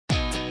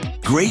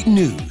great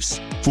news.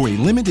 For a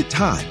limited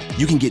time,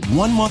 you can get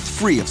 1 month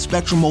free of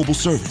Spectrum Mobile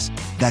service.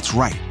 That's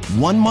right,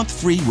 1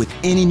 month free with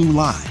any new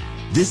line.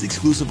 This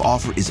exclusive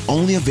offer is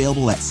only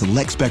available at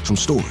select Spectrum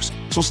stores,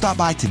 so stop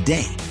by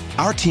today.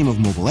 Our team of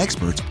mobile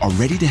experts are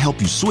ready to help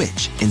you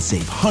switch and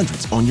save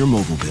hundreds on your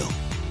mobile bill.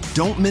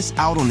 Don't miss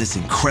out on this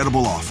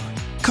incredible offer.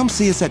 Come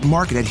see us at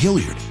Market at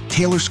Hilliard,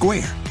 Taylor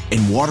Square,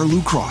 and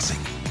Waterloo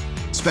Crossing.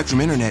 Spectrum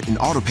Internet and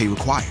autopay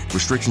required.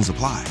 Restrictions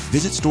apply.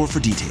 Visit store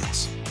for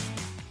details.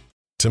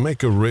 To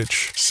make a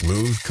rich,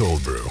 smooth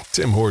cold brew,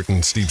 Tim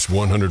Hortons steeps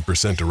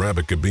 100%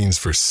 Arabica beans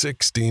for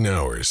 16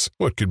 hours.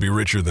 What could be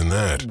richer than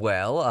that?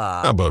 Well,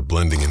 How about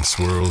blending in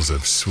swirls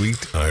of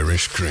sweet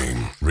Irish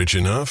cream? Rich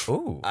enough?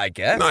 Ooh, I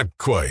guess. Not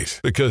quite,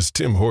 because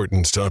Tim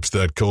Hortons tops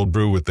that cold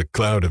brew with the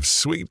cloud of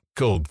sweet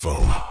cold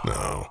foam.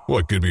 Now,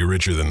 what could be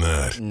richer than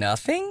that?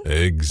 Nothing?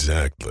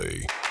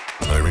 Exactly.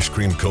 Irish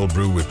cream cold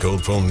brew with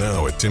cold foam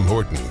now at Tim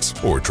Hortons.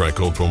 Or try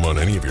cold foam on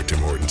any of your Tim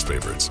Hortons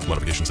favorites.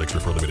 Modifications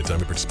extra for a limited time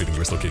at participating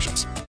U.S.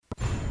 locations.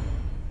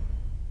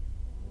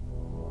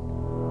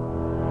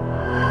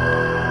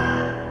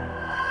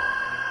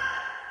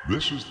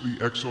 This is the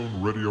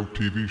X-Zone Radio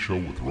TV show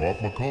with Rob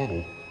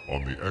McConnell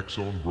on the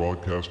X-Zone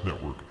Broadcast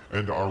Network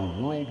and our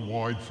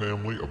worldwide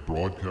family of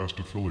broadcast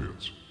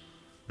affiliates.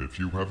 If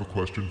you have a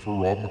question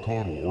for Rob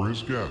McConnell or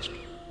his guest,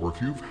 or if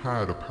you've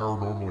had a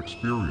paranormal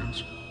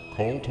experience,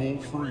 call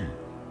toll-free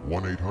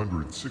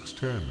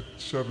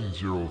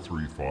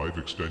 1-800-610-7035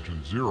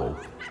 extension 0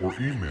 or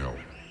email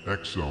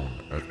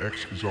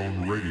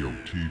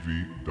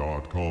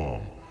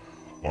xzone@xzoneradiotv.com.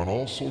 On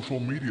all social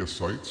media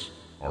sites,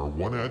 our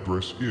one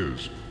address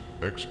is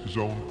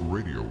X-Zone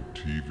Radio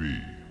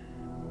TV.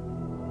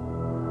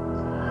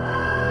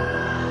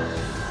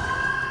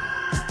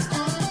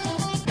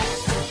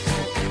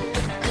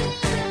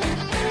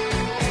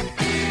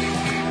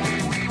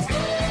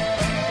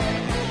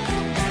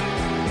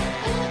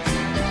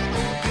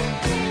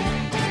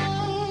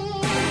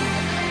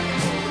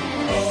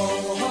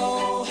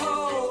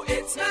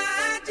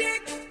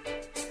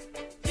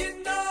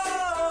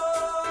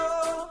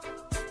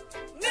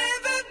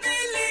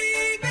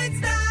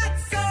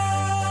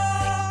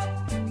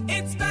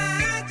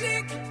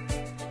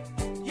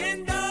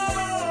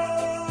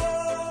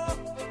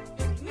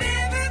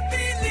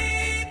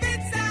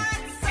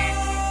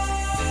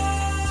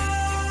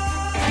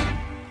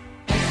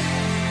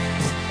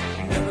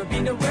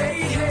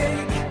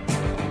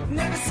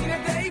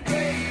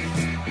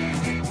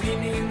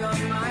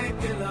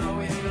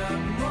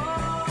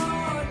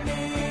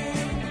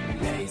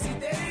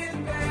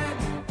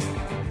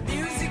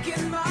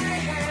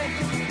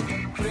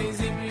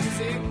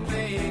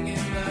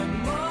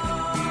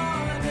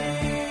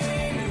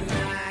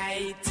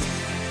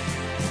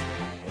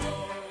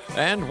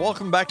 And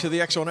welcome back to the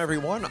X-Zone,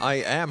 everyone. I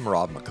am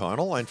Rob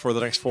McConnell, and for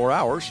the next 4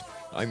 hours,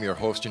 I'm your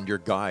host and your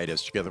guide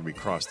as together we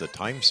cross the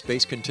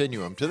time-space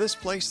continuum to this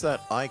place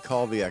that I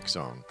call the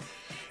X-Zone.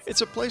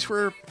 It's a place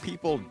where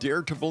people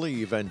dare to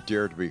believe and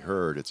dare to be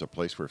heard. It's a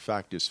place where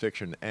fact is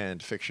fiction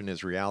and fiction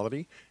is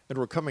reality. And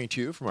we're coming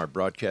to you from our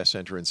broadcast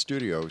center and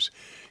studios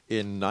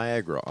in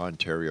Niagara,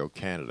 Ontario,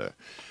 Canada.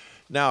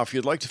 Now, if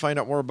you'd like to find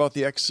out more about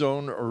the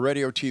X-Zone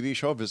Radio TV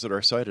show, visit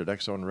our site at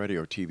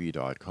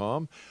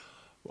xzoneradiotv.com.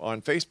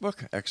 On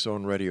Facebook,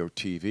 X-Zone Radio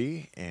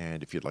TV,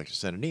 and if you'd like to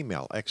send an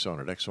email,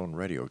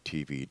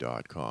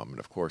 xzone@xzoneradiotv.com. And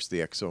of course,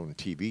 the X-Zone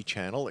TV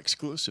channel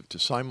exclusive to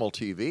Simul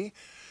TV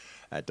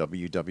at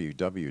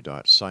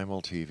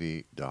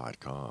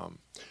www.simultv.com.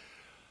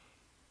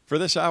 For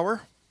this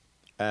hour,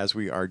 as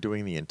we are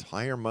doing the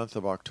entire month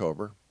of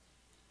October,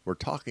 we're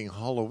talking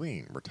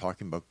Halloween. We're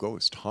talking about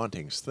ghosts,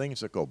 hauntings, things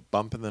that go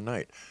bump in the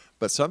night.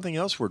 But something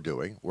else we're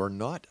doing, we're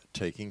not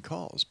taking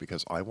calls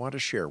because I want to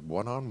share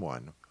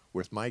one-on-one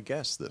with my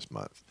guests this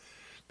month,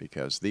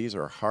 because these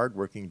are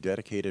hardworking,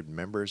 dedicated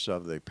members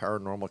of the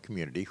paranormal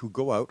community who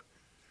go out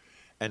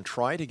and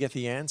try to get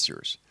the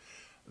answers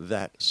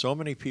that so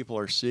many people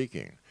are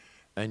seeking,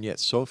 and yet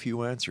so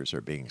few answers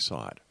are being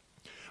sought.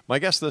 My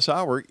guest this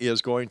hour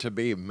is going to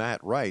be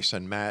Matt Rice,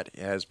 and Matt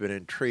has been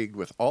intrigued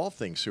with all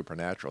things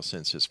supernatural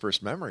since his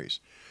first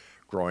memories.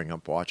 Growing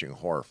up watching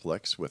horror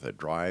flicks with a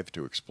drive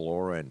to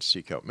explore and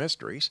seek out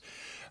mysteries,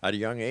 at a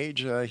young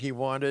age he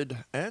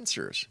wanted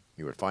answers.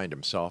 He would find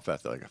himself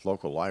at the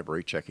local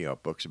library checking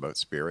out books about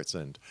spirits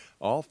and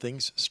all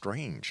things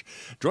strange.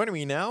 Joining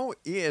me now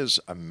is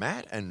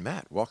Matt, and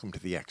Matt, welcome to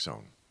the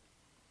X-Zone.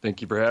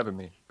 Thank you for having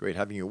me. Great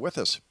having you with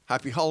us.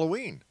 Happy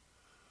Halloween.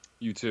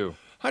 You too.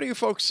 How do you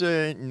folks,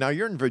 now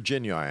you're in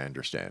Virginia, I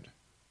understand.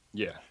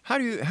 Yeah. How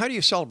do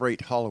you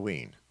celebrate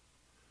Halloween?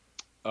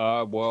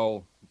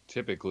 Well,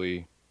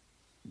 typically,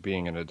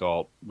 being an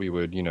adult, we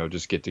would,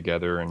 just get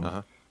together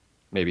and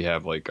maybe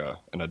have like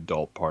an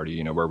adult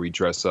party, where we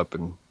dress up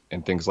and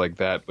things like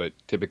that. But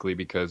typically,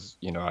 because,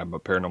 I'm a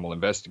paranormal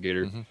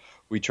investigator,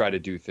 we try to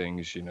do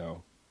things,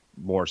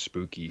 more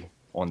spooky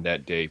on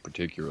that day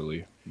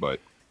particularly.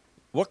 But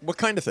what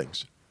kind of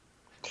things?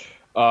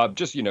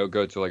 Just,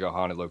 go to like a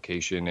haunted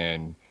location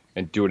and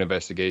do an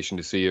investigation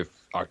to see if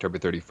October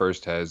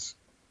 31st has,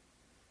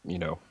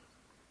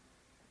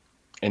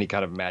 any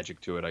kind of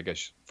magic to it, I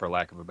guess, for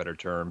lack of a better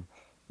term,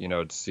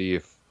 to see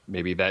if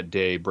maybe that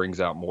day brings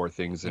out more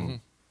things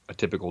than a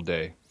typical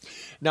day.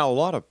 Now, a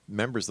lot of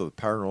members of the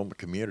paranormal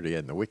community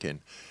and the Wiccan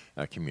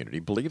community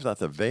believe that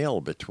the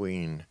veil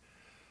between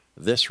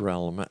this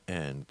realm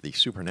and the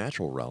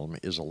supernatural realm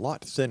is a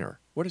lot thinner.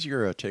 What is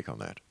your take on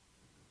that?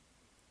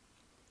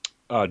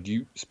 Do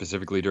you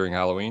specifically during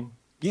Halloween?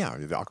 Yeah,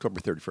 the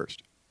October 31st.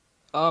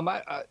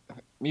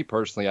 Me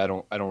personally, I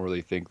don't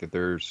really think that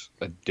there's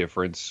a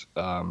difference,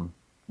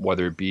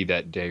 whether it be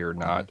that day or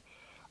not.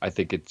 I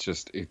think it's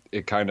just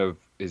it kind of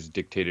is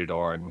dictated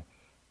on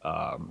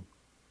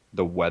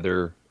the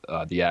weather,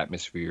 the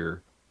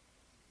atmosphere,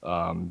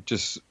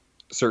 just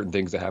certain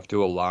things that have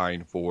to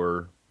align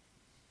for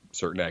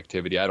certain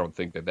activity. I don't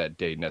think that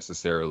day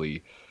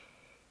necessarily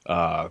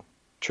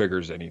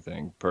triggers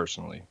anything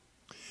personally.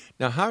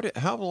 Now,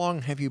 how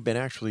long have you been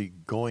actually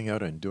going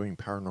out and doing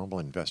paranormal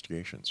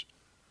investigations?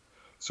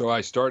 So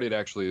I started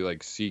actually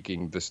like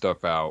seeking this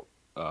stuff out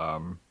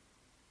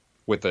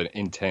with an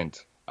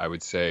intent, I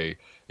would say,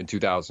 in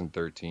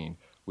 2013.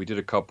 We did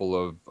a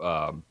couple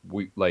of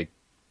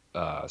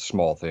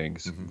small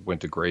things.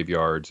 Went to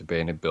graveyards,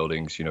 abandoned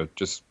buildings,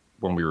 just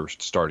when we were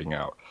starting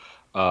out.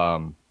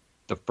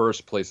 The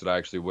first place that I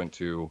actually went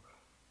to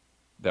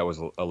that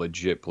was a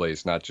legit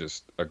place, not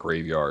just a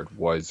graveyard,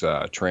 was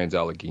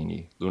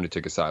Trans-Allegheny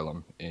Lunatic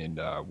Asylum in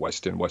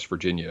Weston, West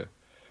Virginia.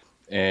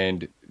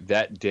 And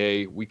that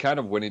day, we kind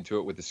of went into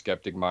it with a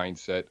skeptic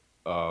mindset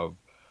of,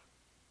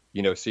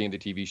 seeing the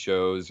TV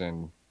shows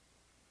and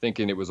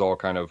thinking it was all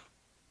kind of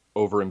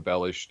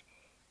over-embellished.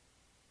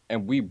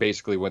 And we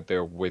basically went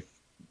there with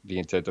the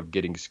intent of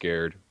getting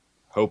scared,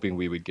 hoping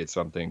we would get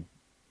something.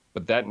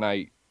 But that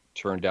night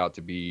turned out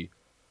to be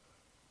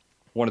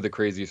one of the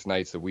craziest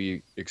nights that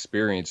we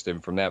experienced.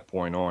 And from that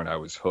point on, I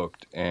was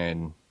hooked.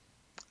 And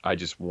I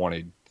just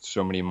wanted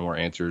so many more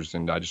answers,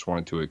 and I just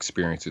wanted to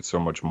experience it so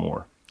much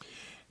more.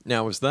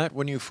 Now, was that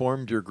when you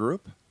formed your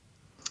group?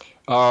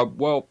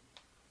 Well,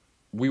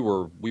 we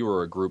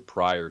were a group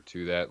prior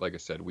to that. Like I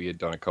said, we had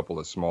done a couple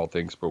of small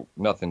things, but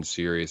nothing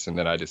serious. And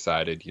then I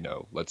decided,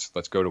 let's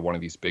go to one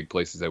of these big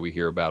places that we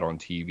hear about on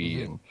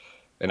TV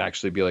and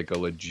actually be like a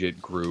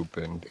legit group.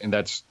 And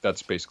that's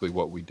basically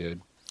what we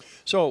did.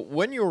 So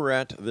when you were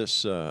at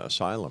this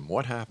asylum,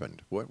 what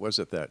happened? What was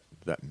it that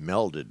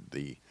melded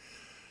the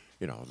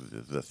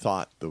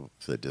thought,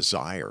 the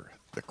desire,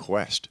 the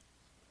quest?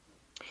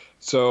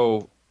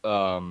 So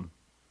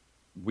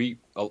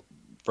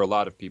for a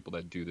lot of people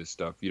that do this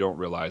stuff, you don't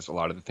realize a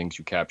lot of the things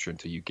you capture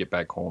until you get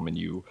back home and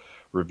you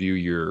review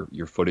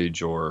your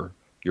footage or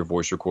your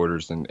voice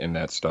recorders and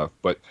that stuff.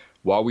 But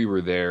while we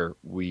were there,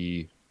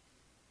 we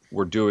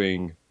were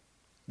doing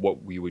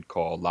what we would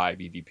call live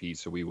EVP.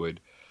 So we would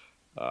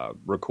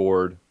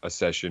record a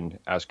session,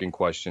 asking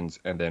questions,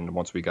 and then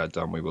once we got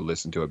done, we would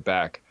listen to it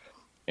back.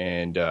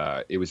 And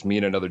it was me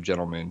and another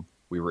gentleman.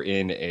 We were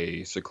in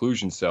a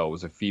seclusion cell. It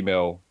was a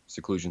female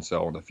seclusion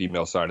cell on the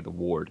female side of the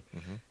ward.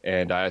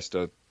 And I asked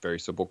a very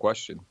simple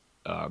question.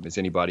 Is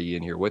anybody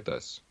in here with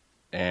us?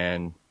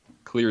 And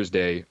clear as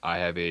day, I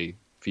have a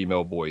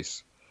female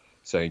voice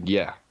saying,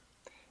 yeah.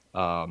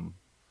 And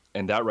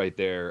that right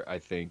there, I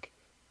think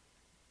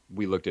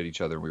we looked at each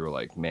other and we were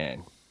like,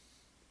 man,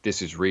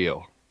 this is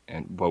real.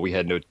 And we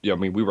had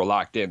we were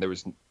locked in. There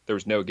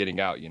was no getting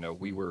out.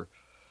 We were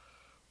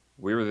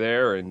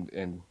there,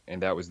 and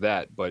that was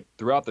that. But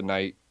throughout the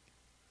night,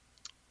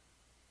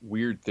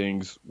 weird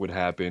things would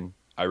happen.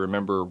 I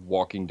remember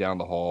walking down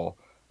the hall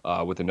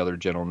with another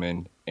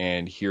gentleman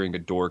and hearing a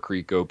door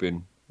creak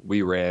open.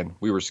 We ran.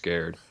 We were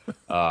scared.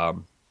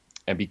 And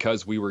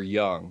because we were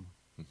young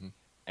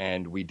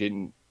and we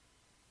didn't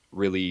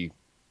really,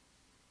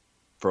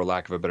 for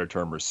lack of a better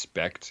term,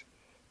 respect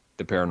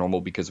the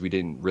paranormal because we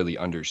didn't really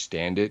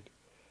understand it,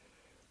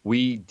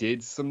 we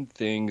did some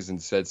things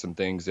and said some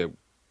things that,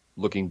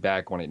 looking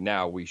back on it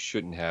now, we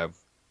shouldn't have.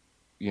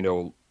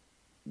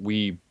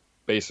 We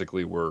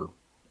basically were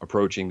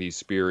approaching these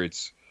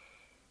spirits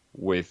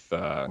with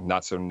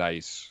not so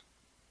nice,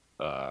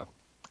 I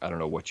don't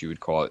know what you would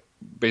call it.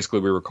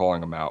 Basically, we were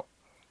calling them out.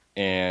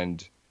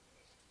 And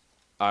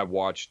I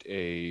watched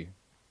a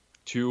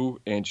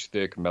 2-inch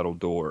thick metal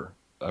door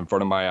in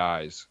front of my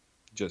eyes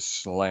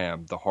just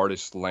slam, the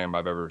hardest slam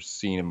I've ever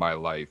seen in my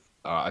life.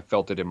 I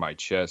felt it in my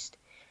chest.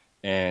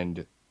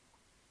 And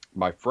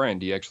my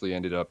friend, he actually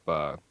ended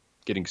up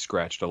getting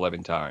scratched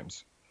 11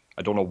 times.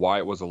 I don't know why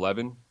it was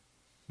 11,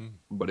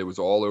 but it was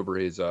all over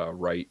his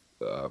right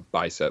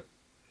bicep.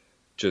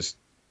 Just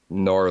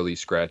gnarly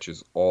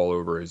scratches all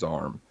over his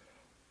arm.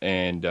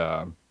 And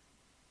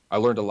I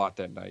learned a lot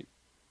that night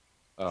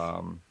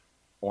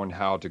on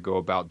how to go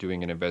about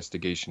doing an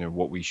investigation and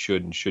what we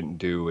should and shouldn't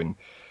do. And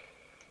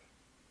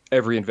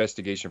every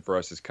investigation for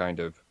us is kind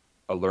of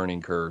a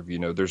learning curve.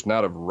 There's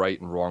not a right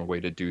and wrong way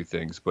to do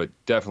things, but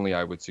definitely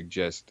I would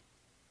suggest,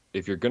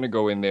 if you're going to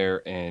go in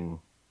there and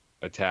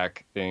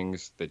attack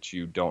things that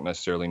you don't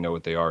necessarily know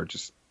what they are,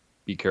 just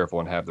be careful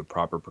and have the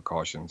proper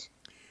precautions,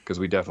 because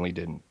we definitely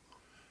didn't.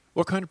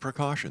 What kind of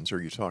precautions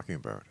are you talking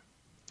about?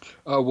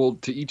 Well,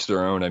 to each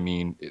their own. I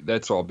mean,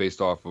 that's all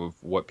based off of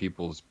what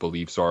people's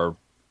beliefs are.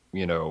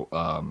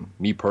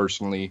 Me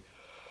personally,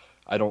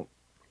 I don't,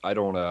 I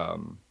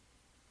don't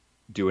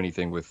do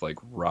anything with like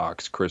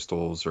rocks,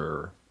 crystals,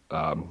 or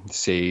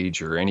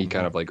sage, or any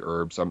kind of like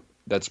herbs.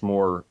 That's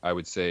more, I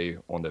would say,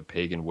 on the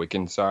pagan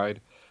Wiccan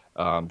side.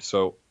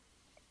 So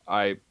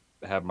I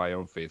have my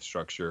own faith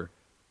structure,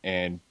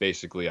 and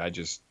basically I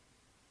just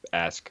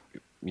ask,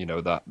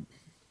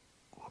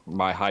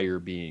 my higher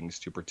beings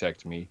to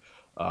protect me,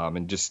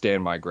 and just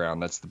stand my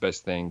ground. That's the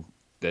best thing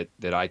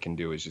that I can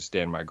do, is just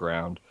stand my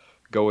ground,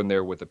 go in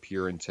there with a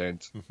pure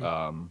intent,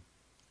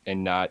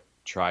 and not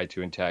try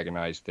to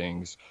antagonize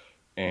things,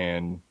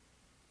 and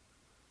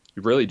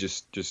you really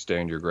just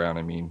stand your ground.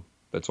 I mean,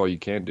 that's all you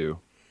can do.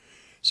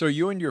 So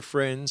you and your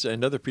friends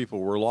and other people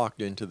were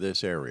locked into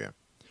this area.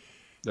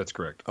 That's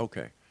correct.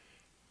 Okay.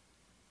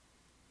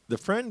 The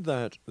friend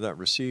that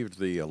received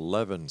the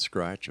 11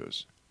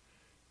 scratches,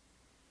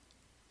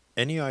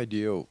 any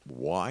idea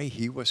why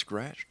he was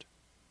scratched?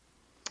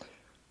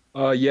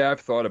 Yeah,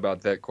 I've thought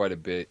about that quite a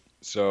bit.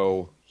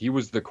 So he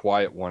was the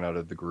quiet one out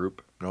of the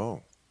group,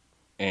 Oh.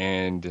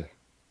 and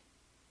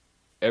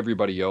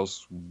everybody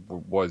else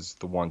was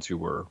the ones who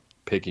were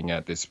picking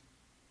at this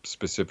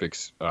specific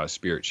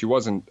spirit. She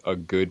wasn't a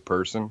good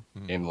person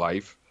in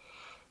life,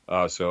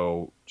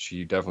 so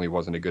she definitely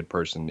wasn't a good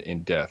person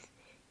in death.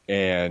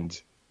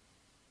 And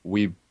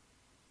we,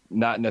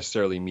 not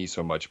necessarily me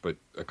so much, but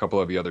a couple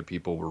of the other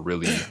people were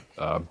really,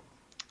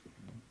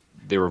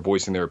 they were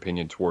voicing their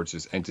opinion towards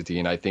this entity.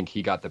 And I think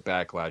he got the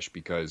backlash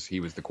because he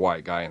was the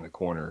quiet guy in the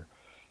corner.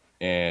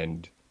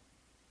 And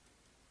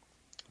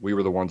we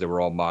were the ones that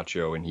were all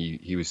macho, and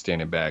he was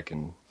standing back,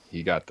 and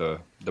he got the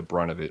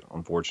brunt of it,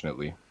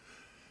 unfortunately.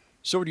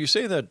 So would you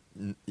say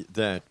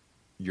that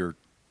your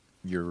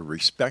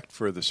respect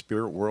for the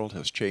spirit world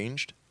has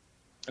changed?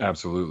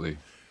 Absolutely.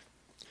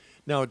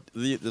 Now,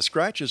 the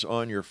scratches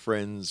on your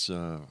friend's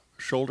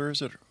shoulder,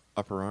 is it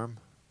upper arm?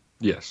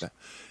 Yes.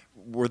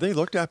 Were they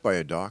looked at by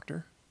a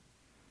doctor?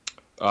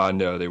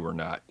 No, they were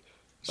not.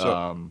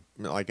 So,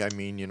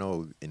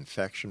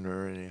 infection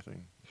or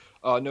anything?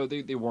 No,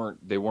 they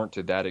weren't. They weren't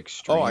to that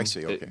extreme. Oh, I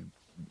see. Okay.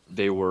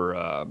 They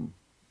were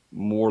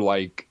more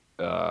like.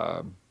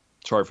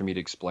 It's hard for me to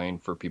explain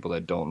for people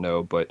that don't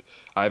know, but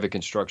I have a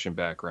construction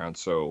background.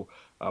 So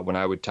when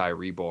I would tie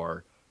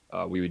rebar,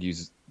 we would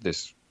use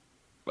this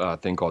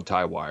thing called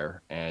tie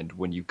wire, and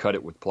when you cut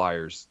it with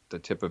pliers, the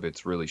tip of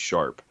it's really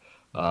sharp,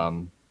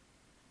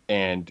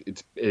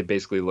 and it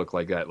basically looked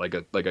like that, like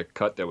a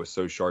cut that was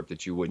so sharp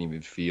that you wouldn't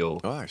even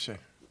feel. Oh, I see.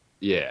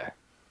 Yeah.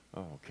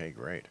 Oh, okay,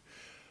 great.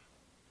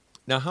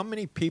 Now, how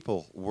many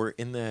people were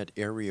in that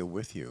area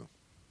with you?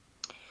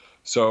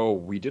 So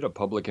we did a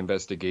public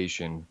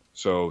investigation.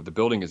 So the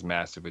building is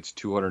massive. It's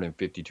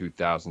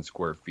 252,000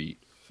 square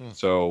feet.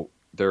 So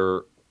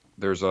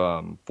there's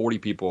 40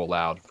 people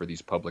allowed for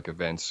these public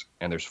events,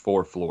 and there's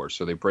 4 floors.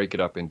 So they break it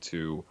up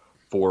into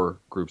 4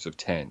 groups of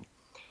 10.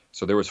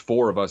 So there was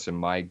 4 of us in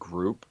my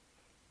group,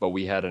 but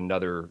we had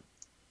another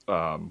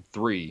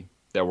 3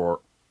 that were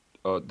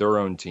their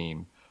own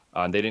team.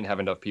 They didn't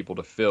have enough people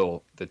to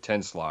fill the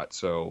 10 slot.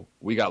 So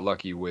we got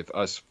lucky with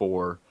us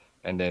 4,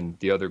 and then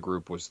the other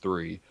group was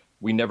 3.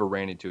 We never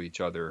ran into each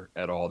other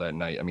at all that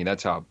night. I mean,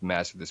 that's how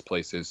massive this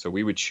place is. So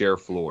we would share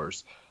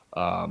floors.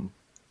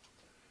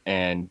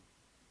 And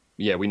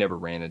yeah, we never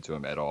ran into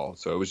him at all.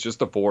 So it was just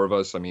the 4 of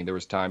us. I mean, there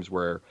was times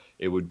where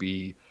it would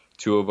be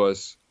 2 of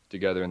us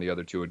together and the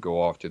other 2 would go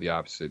off to the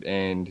opposite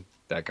end,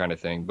 that kind of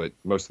thing. But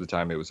most of the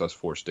time it was us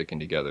 4 sticking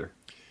together.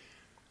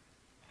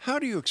 How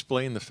do you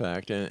explain the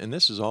fact, and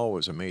this has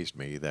always amazed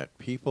me, that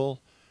people,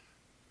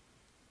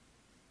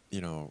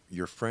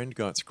 your friend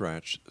got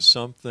scratched,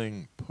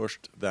 something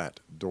pushed that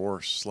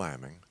door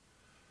slamming,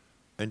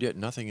 and yet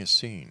nothing is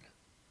seen?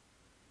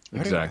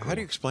 Exactly. How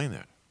do you explain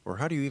that? Or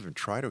how do you even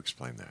try to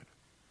explain that?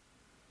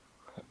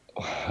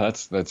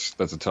 That's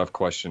a tough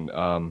question.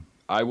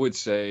 I would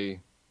say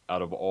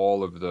out of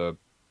all of the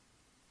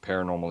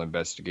paranormal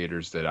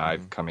investigators that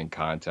I've come in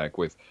contact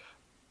with,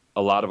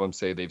 a lot of them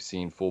say they've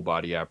seen full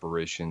body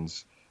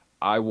apparitions.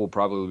 I will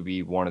probably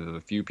be one of the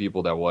few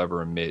people that will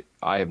ever admit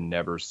I have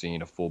never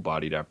seen a full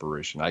bodied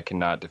apparition. I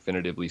cannot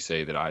definitively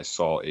say that I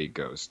saw a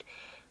ghost.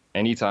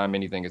 Anytime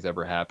anything has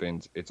ever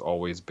happened, it's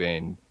always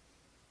been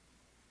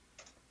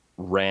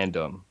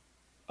random.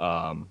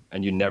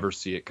 And you never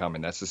see it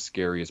coming. That's the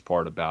scariest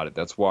part about it.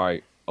 That's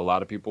why a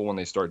lot of people, when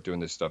they start doing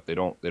this stuff, they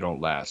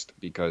don't last,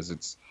 because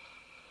it's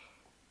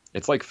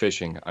like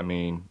fishing. I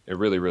mean, it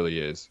really, really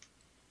is.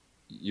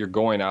 You're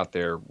going out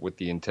there with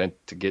the intent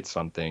to get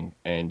something,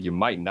 and you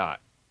might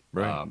not.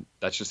 Right.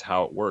 That's just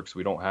how it works.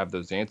 We don't have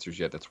those answers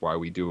yet. That's why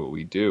we do what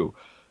we do.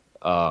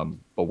 But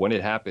when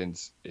it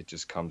happens, it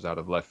just comes out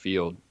of left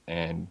field,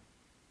 and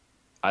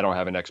I don't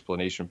have an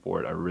explanation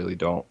for it. I really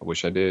don't. I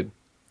wish I did.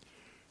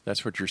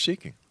 That's what you're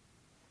seeking.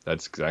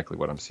 That's exactly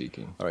what I'm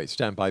seeking. All right,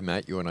 stand by,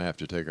 Matt. You and I have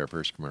to take our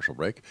first commercial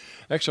break.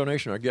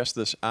 Exonation, our guest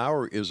this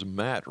hour is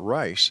Matt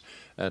Rice,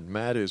 and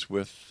Matt is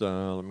with,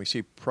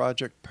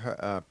 Project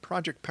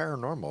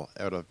Paranormal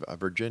out of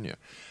Virginia.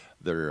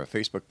 Their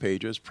Facebook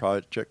page is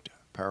Project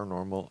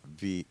Paranormal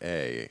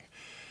VA.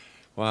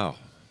 Wow,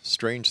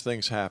 strange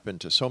things happen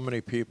to so many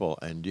people,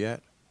 and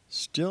yet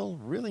still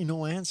really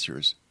no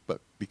answers.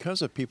 But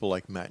because of people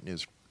like Matt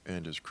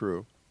and his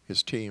crew,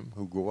 his team,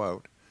 who go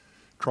out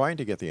trying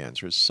to get the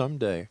answers,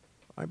 someday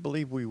I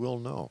believe we will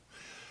know.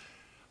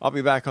 I'll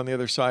be back on the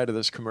other side of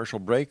this commercial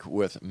break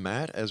with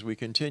Matt as we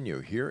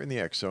continue here in the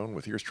X Zone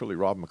with yours truly,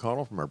 Rob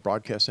McConnell, from our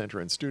broadcast center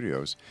and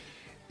studios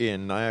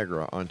in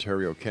Niagara,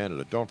 Ontario,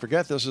 Canada. Don't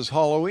forget, this is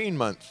Halloween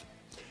month.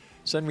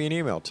 Send me an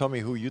email. Tell me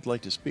who you'd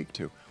like to speak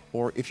to.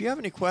 Or if you have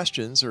any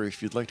questions or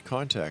if you'd like to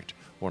contact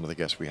one of the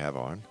guests we have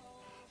on,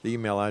 the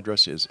email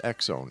address is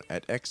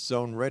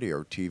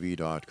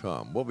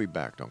xzone@xzoneradiotv.com. We'll be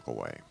back. Don't go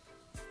away.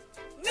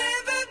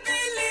 Never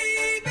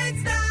believe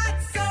it's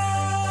not so.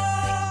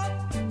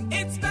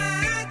 It's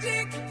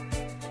magic,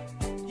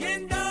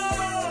 you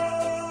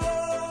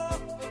know.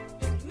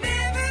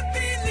 Never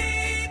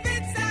believe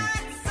it's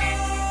not so.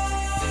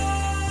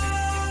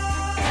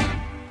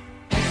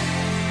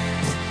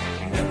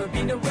 Never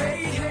been away.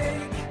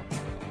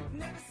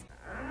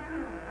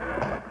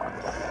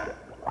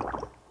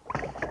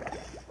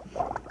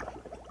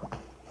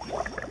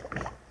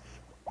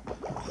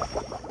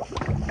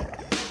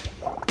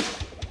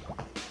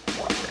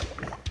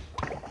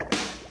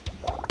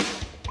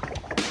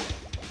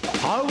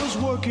 I was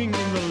working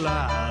in the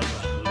lab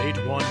late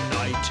one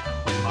night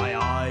when my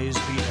eyes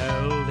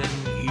beheld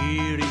an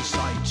eerie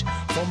sight.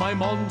 For my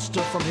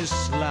monster from his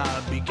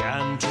slab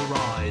began to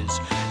rise,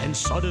 and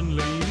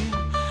suddenly,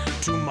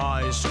 to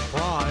my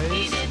surprise,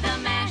 he did the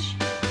mash.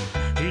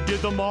 He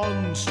did the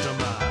monster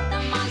mash.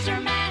 The monster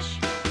mash.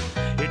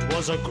 It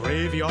was a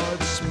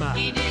graveyard smash.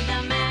 He did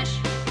the mash.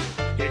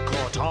 It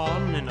caught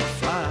on in a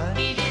flash.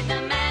 He did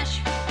the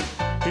mash.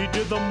 He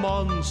did the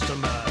monster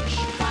mash.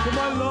 From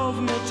my love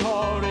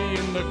Notari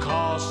in the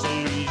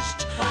castle east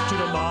to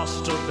the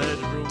master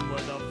bedroom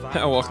where the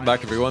Welcome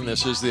back, everyone.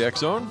 This is the X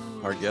Zone.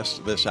 Our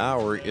guest this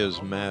hour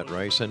is Matt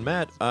Rice. And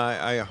Matt,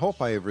 I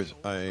hope I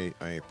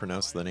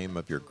pronounced the name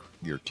of your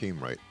team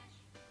right.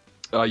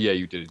 Yeah,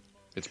 you did.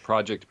 It's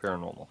Project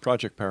Paranormal.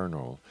 Project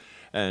Paranormal.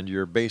 And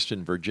you're based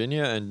in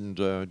Virginia. And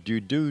do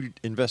you do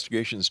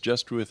investigations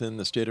just within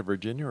the state of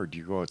Virginia, or do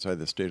you go outside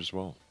the state as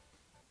well?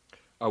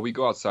 We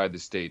go outside the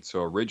state.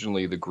 So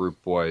originally the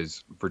group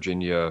was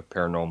Virginia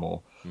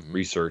Paranormal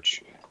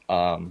Research.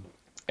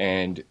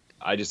 And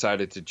I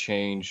decided to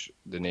change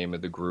the name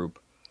of the group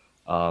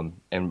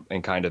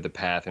and kind of the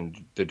path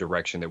and the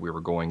direction that we were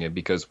going in,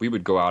 because we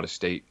would go out of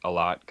state a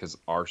lot, because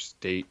our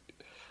state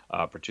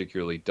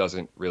particularly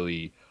doesn't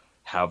really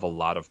have a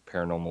lot of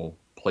paranormal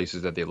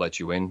places that they let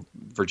you in.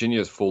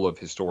 Virginia is full of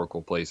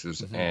historical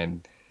places,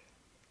 and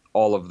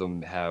all of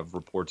them have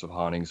reports of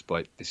hauntings,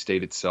 but the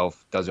state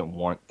itself doesn't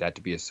want that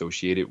to be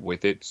associated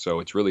with it. So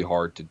it's really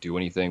hard to do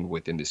anything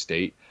within the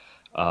state.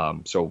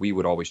 So we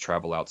would always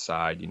travel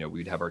outside. You know,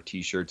 we'd have our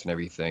T-shirts and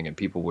everything, and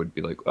people would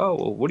be like, "Oh,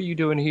 well, what are you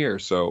doing here?"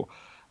 So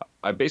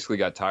I basically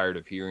got tired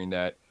of hearing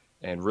that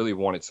and really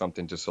wanted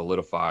something to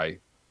solidify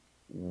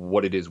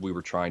what it is we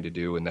were trying to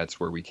do, and that's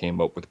where we came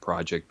up with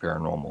Project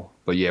Paranormal.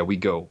 But yeah, we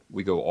go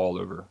all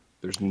over.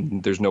 There's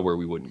nowhere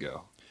we wouldn't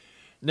go.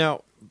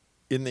 Now,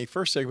 in the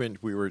first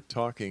segment, we were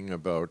talking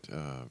about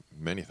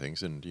many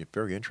things, and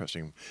very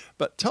interesting.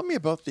 But tell me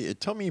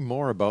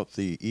more about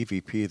the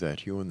EVP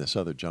that you and this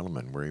other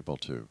gentleman were able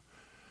to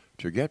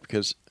get,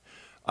 because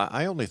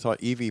I only thought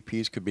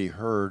EVPs could be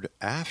heard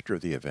after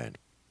the event.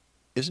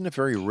 Isn't it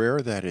very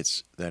rare that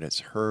it's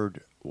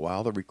heard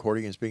while the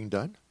recording is being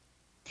done?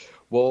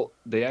 Well,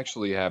 they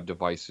actually have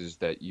devices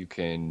that you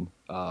can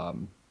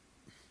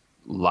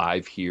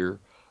live hear.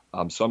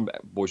 Some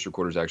voice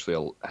recorders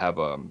actually have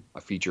a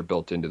feature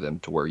built into them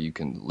to where you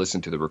can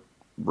listen to the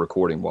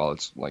recording while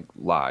it's like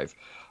live.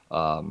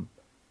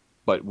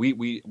 But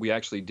we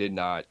actually did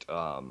not.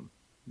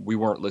 We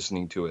weren't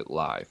listening to it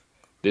live.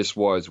 This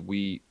was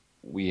we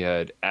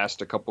had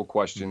asked a couple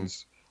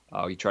questions.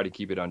 We tried to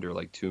keep it under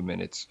like 2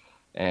 minutes,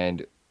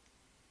 and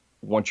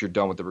once you're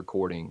done with the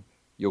recording,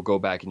 you'll go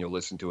back and you'll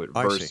listen to it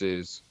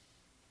versus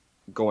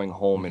going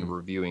home and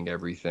reviewing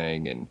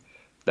everything and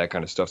that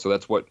kind of stuff. So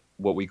that's what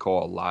we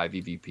call a live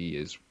EVP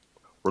is.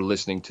 We're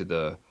listening to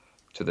the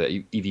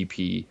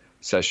EVP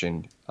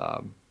session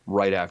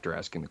right after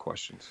asking the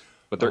questions.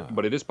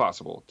 But it is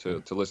possible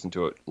to listen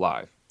to it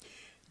live.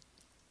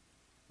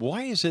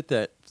 Why is it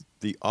that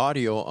the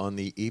audio on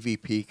the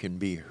EVP can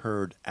be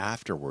heard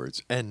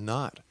afterwards and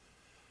not,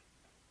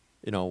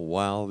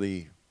 while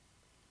the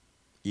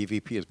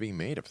EVP is being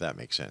made, if that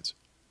makes sense?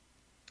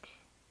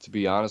 To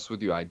be honest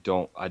with you, I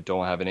don't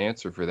have an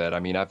answer for that.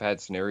 I mean, I've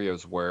had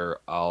scenarios where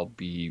I'll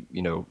be,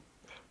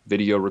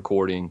 video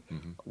recording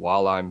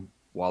while I'm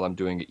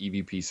doing an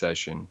EVP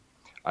session.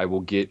 I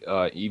will get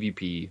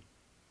EVP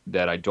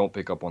that I don't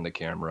pick up on the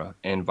camera,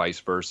 and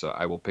vice versa.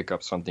 I will pick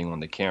up something on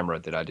the camera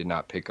that I did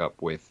not pick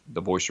up with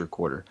the voice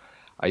recorder.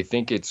 I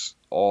think it's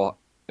all,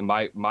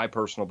 my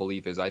personal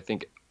belief is, I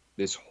think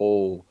this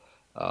whole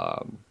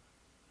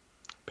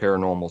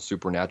paranormal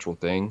supernatural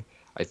thing,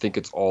 I think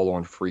it's all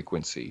on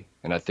frequency.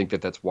 And I think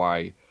that's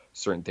why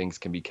certain things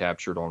can be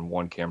captured on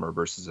one camera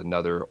versus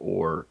another,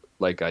 or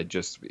like I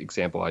just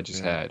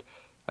had,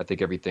 I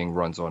think everything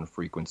runs on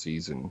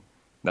frequencies, and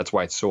that's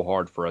why it's so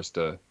hard for us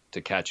to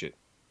catch it.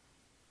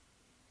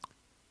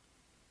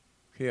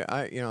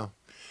 Yeah,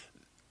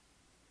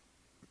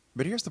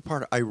 but here's the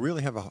part I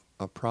really have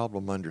a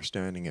problem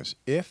understanding is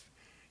if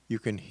you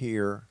can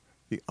hear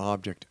the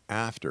object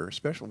after,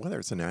 especially whether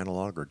it's an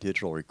analog or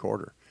digital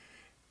recorder,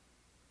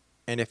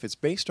 and if it's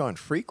based on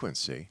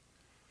frequency,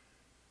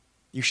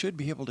 you should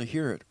be able to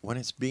hear it when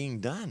it's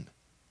being done.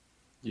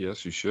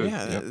 Yes, you should.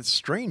 Yeah, Yep. it's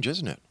strange,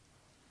 isn't it?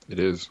 It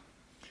is.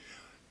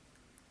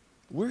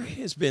 Where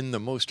has been the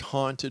most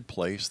haunted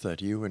place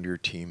that you and your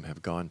team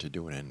have gone to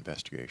do an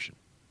investigation?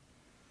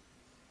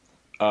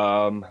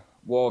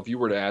 Well, if you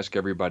were to ask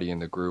everybody in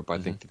the group, I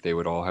think that they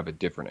would all have a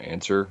different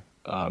answer.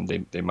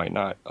 They might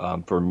not.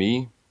 For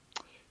me,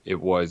 it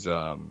was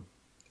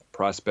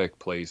Prospect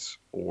Place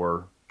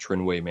or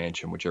Trinway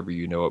Mansion, whichever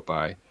you know it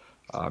by,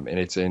 and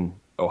it's in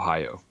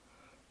Ohio.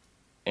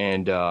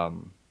 And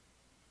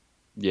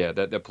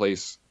that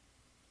place,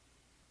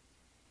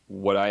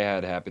 what I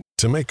had happen.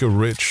 To make a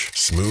rich,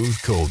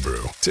 smooth cold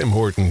brew, Tim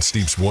Hortons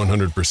steeps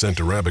 100%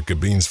 Arabica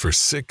beans for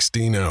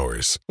 16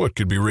 hours. What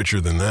could be richer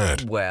than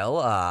that?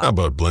 Well, How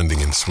about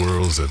blending in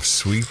swirls of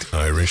sweet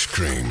Irish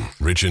cream?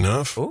 Rich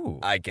enough? ooh,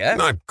 I guess.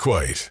 Not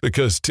quite,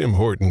 because Tim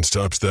Hortons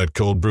tops that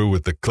cold brew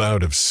with the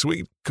cloud of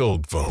sweet,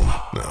 cold foam.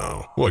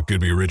 Now, what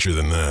could be richer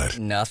than that?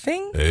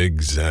 Nothing?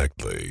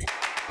 Exactly.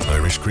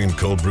 Irish cream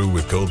cold brew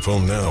with cold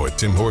foam now at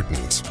Tim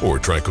Hortons. Or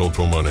try cold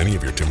foam on any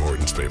of your Tim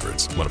Hortons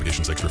favorites.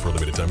 Modifications extra for a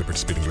limited time at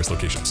participating U.S.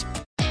 locations.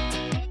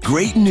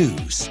 Great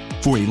news!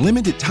 For a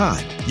limited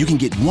time, you can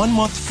get 1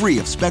 month free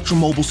of Spectrum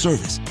Mobile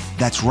service.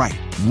 That's right,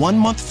 1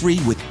 month free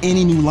with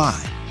any new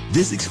line.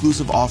 This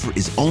exclusive offer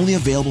is only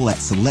available at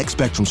select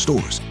Spectrum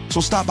stores, so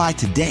stop by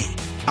today.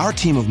 Our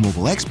team of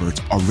mobile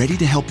experts are ready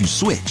to help you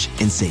switch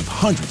and save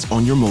hundreds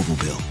on your mobile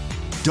bill.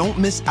 Don't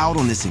miss out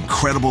on this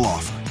incredible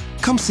offer.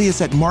 Come see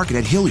us at Market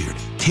at Hilliard,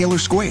 Taylor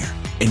Square,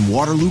 and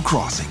Waterloo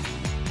Crossing.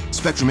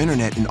 Spectrum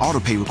Internet and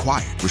autopay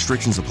required.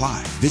 Restrictions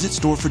apply. Visit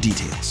store for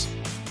details.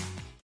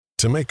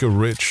 To make a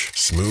rich,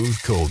 smooth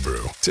cold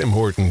brew, Tim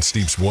Hortons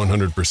steeps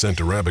 100%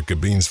 Arabica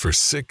beans for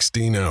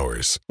 16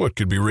 hours. What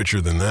could be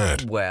richer than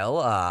that?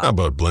 Well, How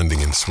about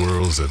blending in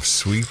swirls of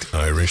sweet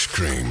Irish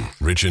cream?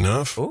 Rich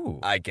enough? ooh,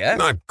 I guess.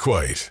 Not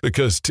quite,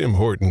 because Tim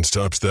Hortons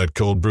tops that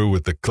cold brew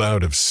with the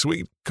cloud of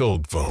sweet,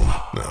 cold foam.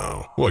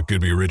 Now, what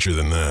could be richer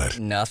than that?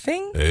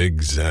 Nothing?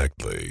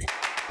 Exactly.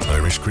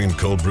 Irish cream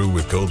cold brew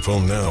with cold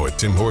foam now at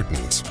Tim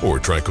Hortons. Or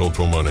try cold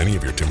foam on any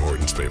of your Tim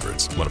Hortons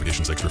favorites.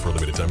 Modifications extra for a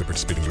limited time at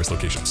participating U.S.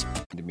 locations.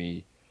 To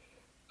me,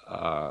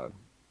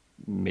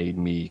 made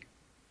me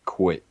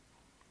quit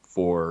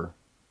for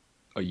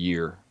a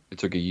year. It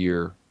took a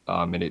year,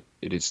 and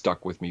it has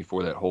stuck with me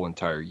for that whole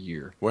entire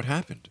year. What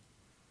happened?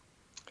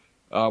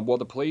 Well,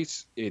 the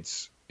place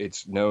it's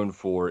known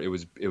for it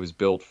was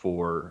built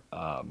for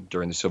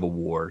during the Civil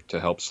War to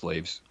help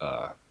slaves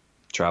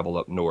travel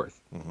up north.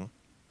 Mm-hmm.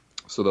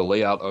 So the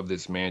layout of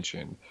this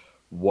mansion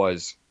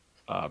was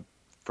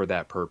for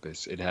that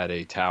purpose. It had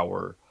a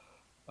tower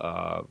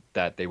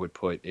that they would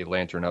put a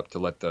lantern up to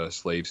let the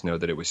slaves know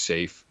that it was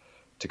safe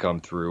to come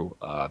through.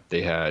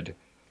 They had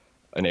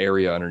an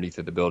area underneath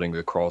of the building,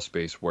 the crawl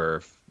space, where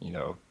if,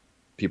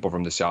 people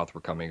from the South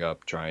were coming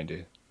up trying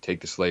to take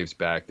the slaves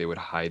back, they would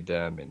hide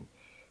them. And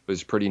it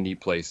was a pretty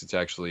neat place. It's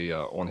actually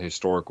on the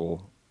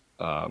Historical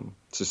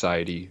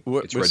Society.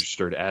 It's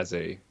registered as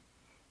a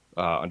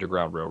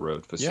Underground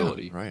Railroad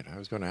facility. Yeah, right. I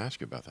was going to ask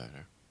you about that.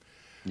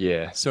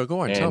 Yeah. So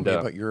go on, tell me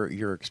about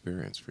your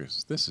experience,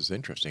 because this is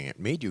interesting. It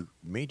made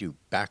you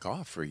back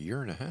off for a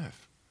year and a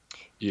half.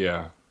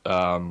 Yeah.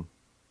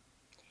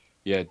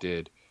 Yeah, it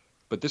did.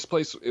 But this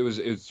place, it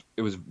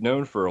was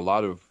known for a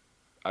lot of,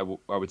 I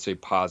would say,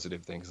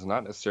 positive things,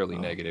 not necessarily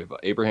negative.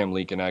 Abraham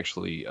Lincoln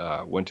actually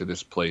went to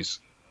this place.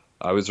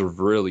 It was a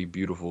really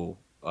beautiful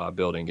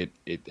building.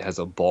 It has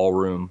a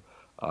ballroom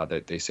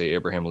that they say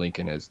Abraham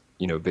Lincoln has,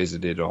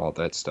 visited, all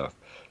that stuff.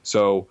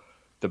 So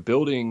the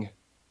building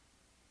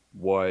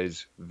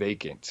was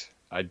vacant.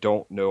 I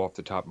don't know off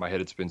the top of my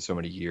head. It's been so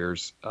many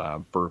years,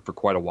 for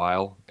quite a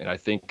while. And I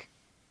think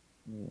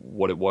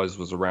what it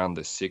was around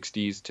the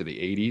 60s to the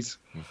 80s.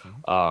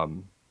 Mm-hmm.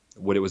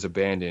 When it was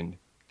abandoned,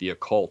 the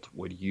occult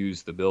would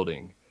use the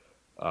building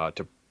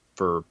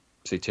for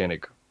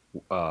satanic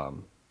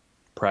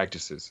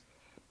practices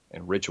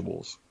and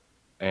rituals.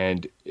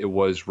 And it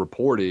was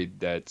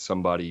reported that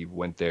somebody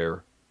went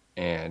there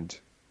and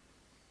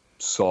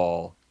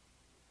saw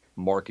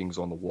markings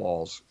on the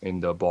walls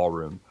in the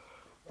ballroom,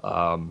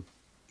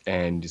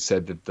 and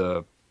said that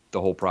the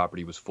whole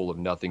property was full of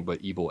nothing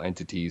but evil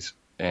entities.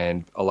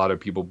 And a lot of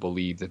people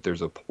believe that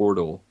there's a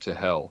portal to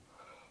hell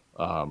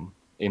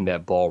in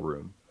that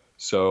ballroom.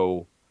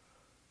 So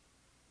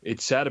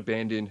it sat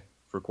abandoned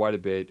for quite a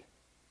bit,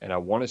 and I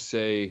want to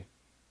say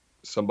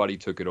somebody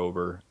took it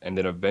over, and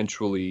then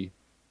eventually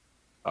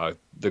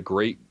the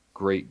great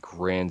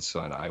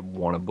grandson, I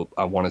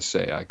want to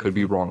say, I could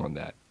be wrong on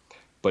that,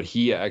 But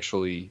he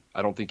actually,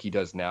 I don't think he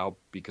does now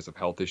because of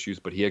health issues,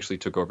 but he actually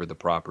took over the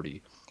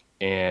property.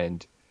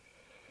 And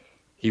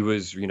he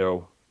was,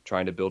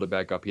 trying to build it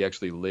back up. He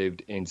actually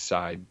lived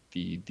inside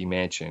the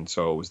mansion.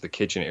 So it was the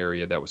kitchen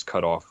area that was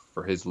cut off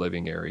for his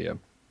living area.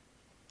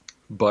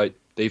 But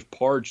they've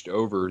parged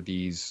over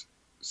these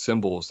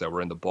symbols that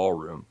were in the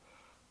ballroom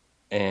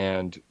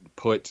and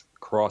put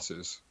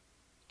crosses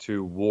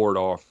to ward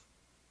off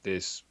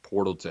this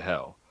portal to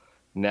hell.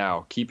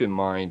 Now, keep in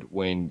mind,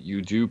 when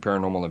you do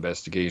paranormal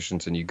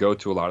investigations and you go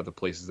to a lot of the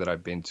places that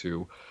I've been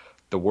to,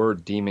 the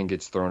word demon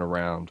gets thrown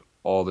around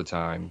all the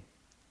time.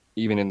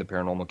 Even in the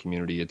paranormal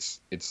community,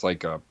 it's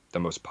like the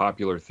most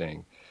popular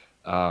thing.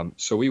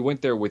 So we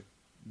went there with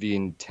the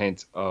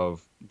intent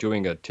of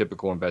doing a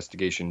typical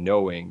investigation,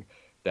 knowing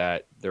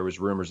that there was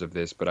rumors of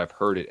this, but I've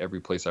heard it every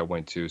place I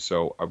went to,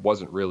 so I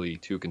wasn't really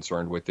too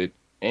concerned with it.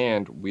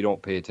 And we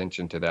don't pay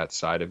attention to that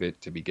side of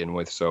it to begin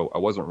with, so I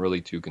wasn't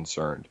really too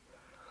concerned.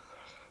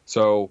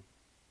 So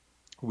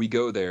we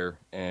go there,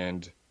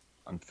 and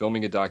I'm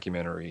filming a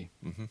documentary.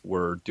 Mm-hmm.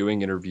 We're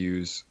doing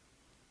interviews,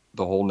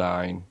 the whole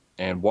nine.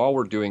 And while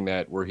we're doing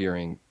that, we're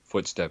hearing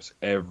footsteps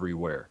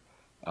everywhere.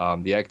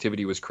 The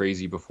activity was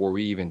crazy before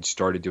we even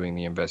started doing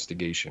the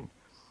investigation.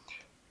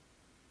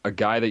 A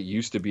guy that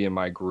used to be in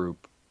my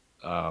group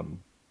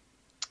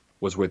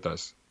was with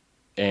us,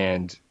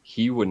 and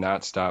he would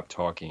not stop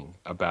talking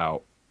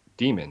about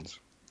demons.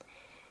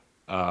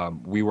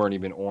 We weren't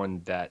even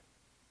on that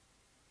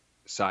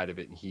side of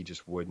it, and he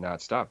just would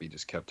not stop. He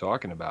just kept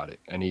talking about it.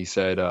 And he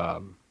said,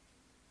 I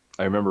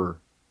remember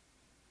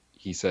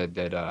he said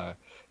that,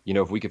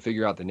 if we could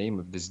figure out the name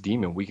of this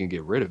demon, we can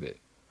get rid of it.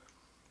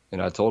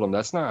 And I told him,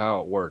 that's not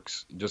how it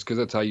works. Just because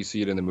that's how you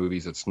see it in the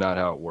movies, it's not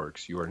how it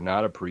works. You are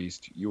not a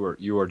priest. You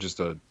are just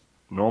a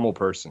normal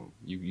person.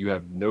 You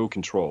have no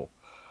control.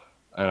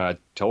 And I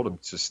told him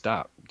to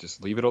stop.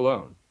 Just leave it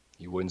alone.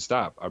 He wouldn't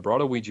stop. I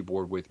brought a Ouija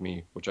board with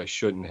me, which I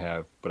shouldn't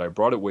have, but I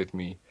brought it with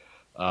me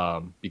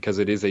because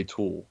it is a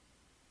tool.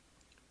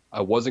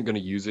 I wasn't going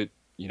to use it.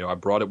 I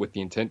brought it with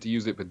the intent to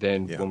use it, but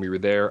then when we were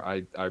there,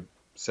 I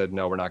said,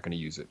 no, we're not going to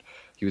use it.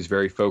 He was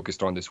very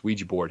focused on this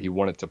Ouija board. He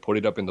wanted to put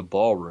it up in the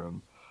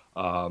ballroom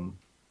and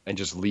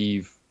just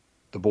leave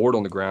the board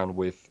on the ground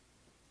with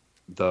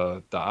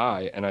the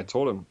eye. And I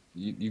told him,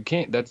 you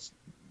can't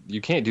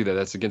do that.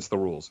 That's against the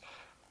rules.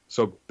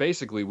 So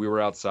basically we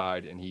were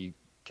outside, and he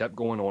kept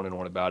going on and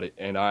on about it.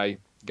 And I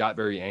got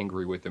very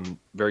angry with him,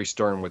 very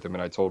stern with him.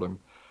 And I told him,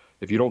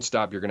 if you don't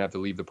stop, you're going to have to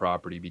leave the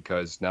property,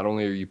 because not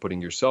only are you putting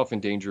yourself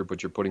in danger,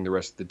 but you're putting the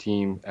rest of the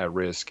team at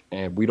risk.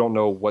 And we don't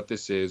know what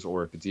this is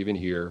or if it's even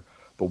here,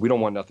 but we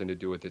don't want nothing to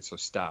do with it. So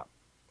stop.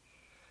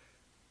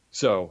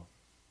 So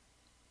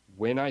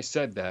when I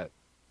said that,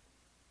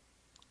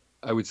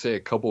 I would say a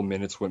couple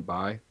minutes went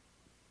by.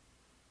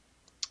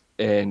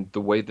 And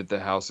the way that the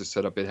house is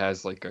set up, it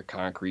has like a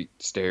concrete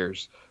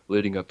stairs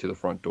leading up to the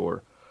front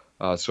door.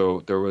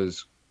 So there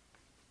was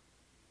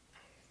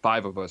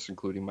 5 of us,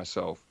 including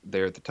myself,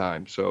 there at the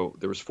time. So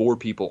there was 4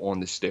 people on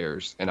the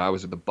stairs, and I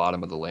was at the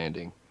bottom of the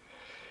landing.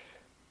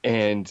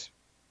 And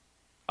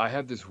I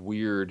have this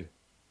weird,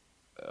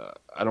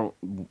 I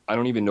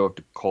don't even know if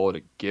to call it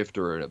a gift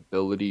or an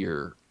ability,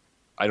 or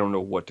I don't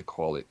know what to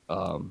call it.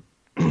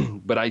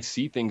 But I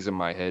see things in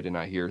my head and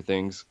I hear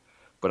things,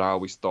 but I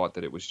always thought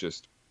that it was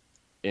just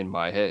in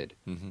my head.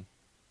 Mm-hmm.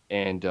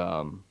 And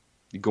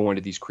you go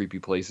into these creepy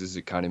places,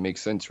 it kind of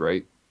makes sense,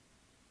 right?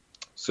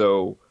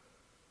 So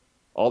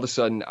all of a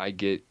sudden I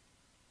get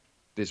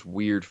this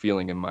weird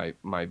feeling, and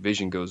my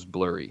vision goes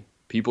blurry.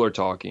 People are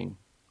talking,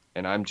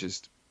 and I'm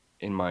just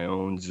in my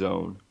own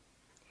zone.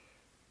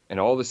 And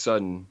all of a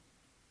sudden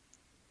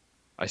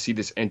I see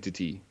this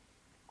entity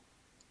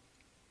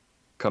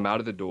come out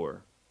of the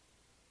door,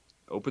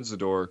 opens the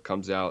door,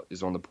 comes out,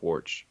 is on the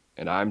porch,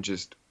 and I'm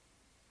just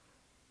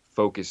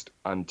focused,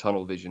 I'm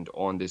tunnel visioned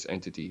on this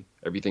entity.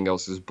 Everything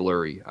else is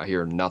blurry. I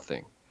hear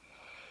nothing.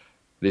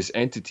 This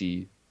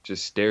entity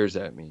just stares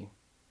at me,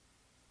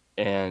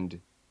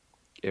 and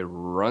it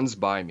runs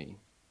by me.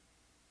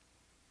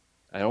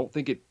 I don't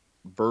think it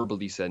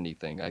verbally said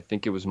anything. I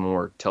think it was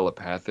more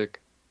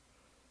telepathic.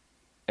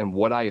 And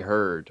what I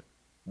heard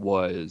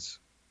was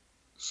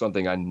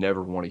something I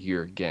never want to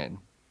hear again.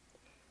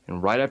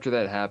 And right after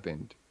that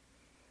happened,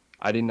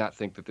 I did not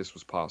think that this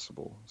was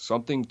possible.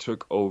 Something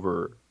took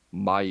over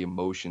my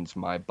emotions,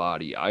 my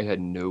body. I had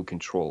no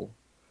control.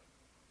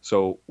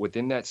 So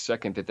within that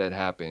second that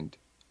happened,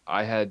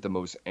 I had the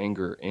most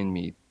anger in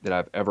me that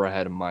I've ever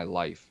had in my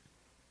life.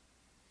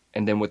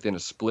 And then within a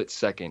split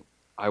second,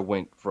 I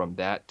went from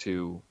that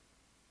to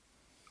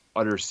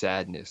utter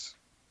sadness.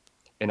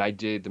 And I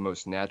did the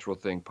most natural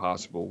thing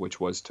possible, which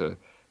was to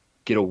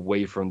get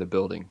away from the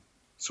building.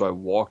 So I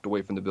walked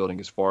away from the building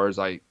as far as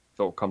I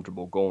felt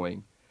comfortable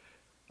going,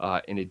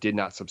 and it did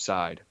not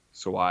subside.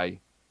 So I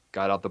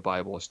got out the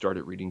Bible,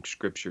 started reading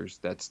scriptures.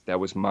 That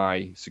was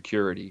my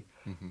security.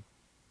 Mm-hmm.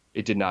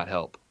 It did not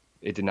help.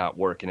 It did not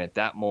work. And at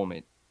that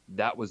moment,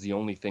 that was the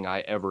only thing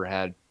I ever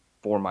had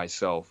for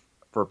myself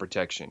for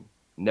protection.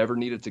 Never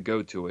needed to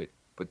go to it.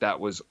 But that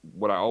was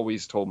what I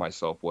always told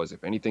myself was,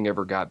 if anything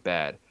ever got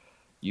bad,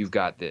 you've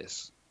got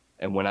this.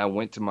 And when I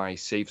went to my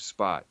safe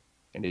spot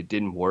and it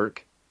didn't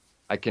work,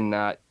 I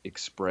cannot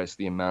express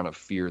the amount of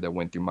fear that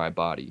went through my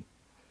body,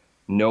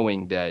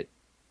 knowing that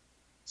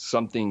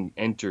something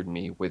entered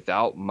me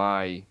without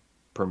my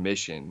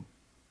permission,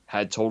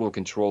 had total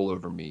control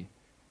over me,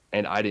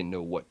 and I didn't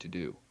know what to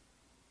do.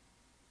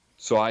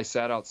 So I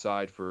sat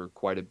outside for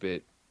quite a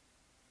bit,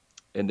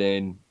 and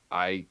then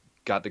I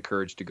got the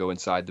courage to go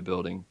inside the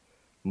building.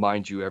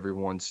 Mind you,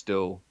 everyone's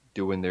still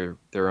doing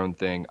their own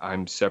thing.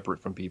 I'm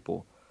separate from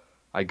people.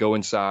 I go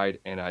inside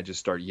and I just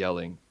start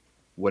yelling,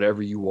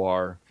 whatever you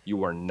are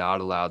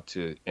not allowed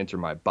to enter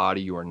my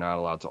body. You are not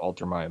allowed to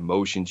alter my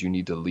emotions. You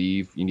need to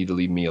leave. You need to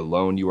leave me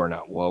alone. You are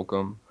not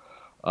welcome.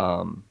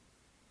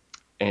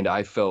 And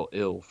I felt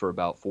ill for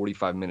about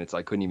 45 minutes.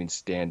 I couldn't even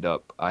stand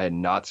up. I had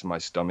knots in my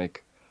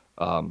stomach,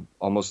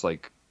 almost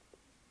like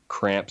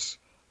cramps,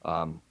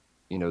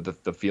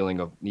 the feeling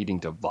of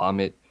needing to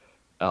vomit,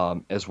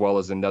 as well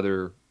as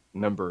another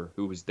member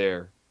who was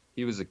there.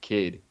 He was a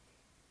kid.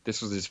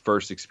 This was his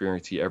first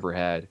experience he ever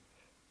had.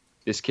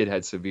 This kid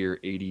had severe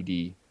ADD.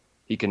 He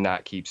could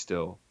not keep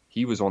still.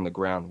 He was on the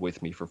ground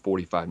with me for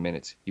 45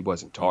 minutes. He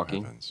wasn't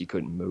talking. He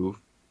couldn't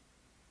move.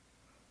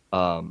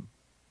 And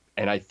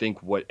I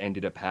think what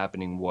ended up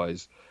happening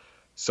was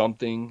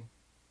something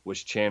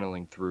was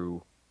channeling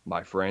through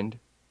my friend.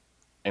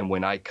 And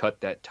when I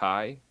cut that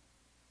tie,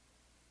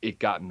 it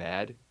got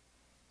mad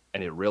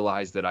and it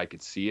realized that I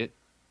could see it.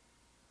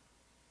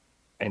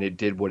 And it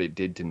did what it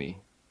did to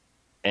me.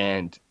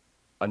 And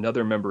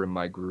another member in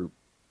my group,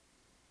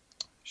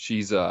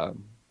 she's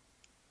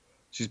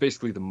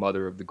basically the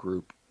mother of the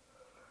group.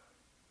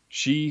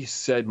 She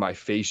said my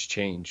face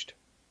changed.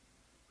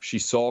 She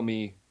saw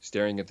me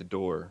staring at the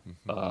door,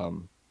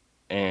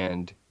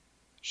 and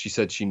she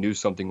said she knew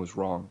something was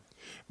wrong.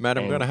 Matt,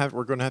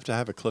 we're going to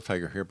have a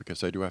cliffhanger here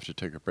because I do have to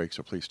take a break,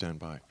 so please stand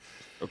by.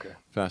 Okay.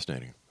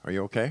 Fascinating. Are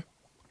you okay?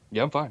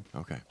 Yeah, I'm fine.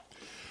 Okay.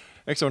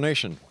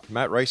 Exonation,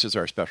 Matt Rice is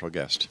our special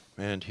guest,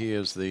 and he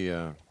is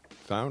the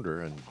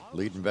founder and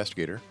lead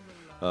investigator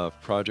of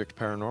Project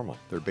Paranormal.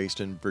 They're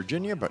based in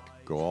Virginia, but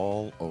go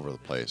all over the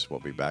place. We'll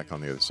be back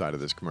on the other side of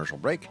this commercial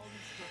break.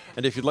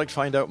 And if you'd like to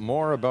find out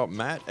more about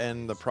Matt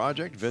and the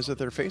project, visit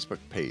their Facebook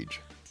page,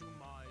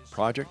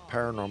 Project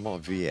Paranormal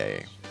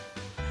VA.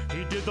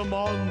 He did the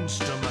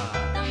Monster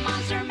Mash. The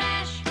Monster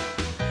Mash.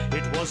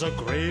 It was a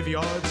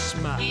graveyard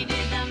smash. He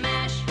did the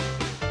mash.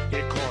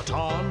 It caught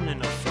on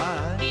in a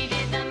flash. He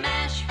did the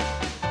mash.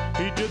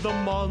 He did the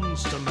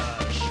Monster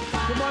Mash.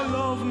 From my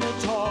love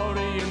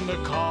Notori in the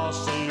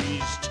castle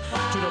east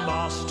to the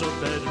master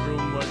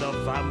bedroom where the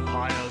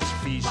vampires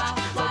feast.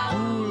 The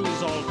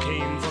ghouls all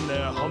came from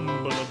their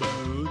humble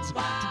abodes to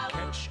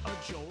catch a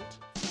jolt.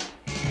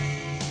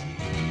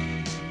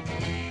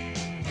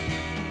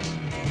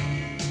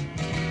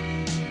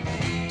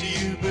 Do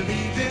you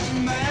believe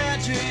in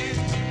magic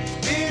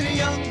in a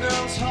young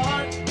girl's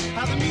heart?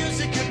 How the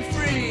music can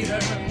free her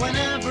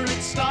whenever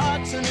it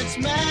starts, and it's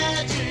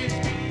magic.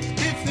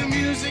 If the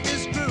music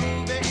is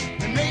groovy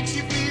and makes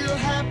you feel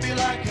happy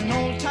like an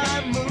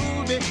old-time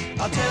movie,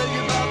 I'll tell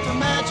you about the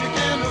magic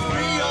and it'll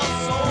free your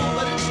soul.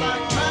 But it's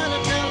like trying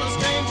to tell a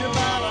stranger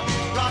about a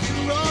rock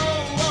and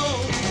roll.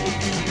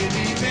 If you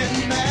believe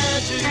in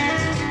magic,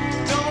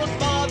 don't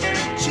bother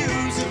to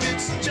choose if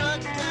it's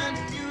jug and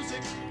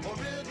music or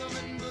rhythm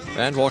and blues.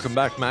 And welcome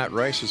back. Matt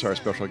Rice is our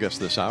special guest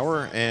this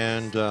hour,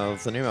 and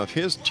the name of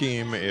his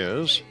team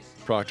is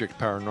Project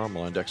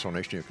Paranormal and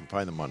Exonation. You can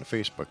find them on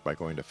Facebook by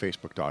going to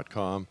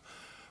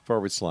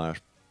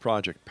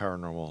facebook.com/Project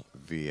Paranormal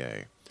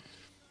VA.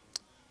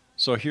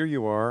 So here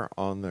you are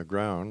on the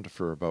ground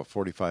for about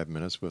 45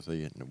 minutes with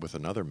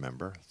another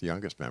member, the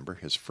youngest member,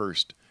 his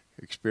first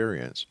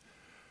experience.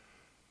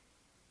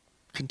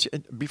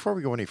 Before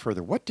we go any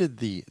further, what did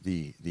the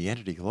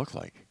entity look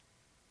like?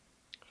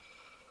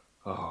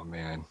 Oh,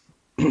 man.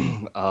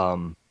 I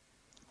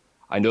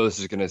know this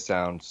is going to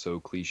sound so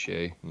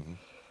cliche,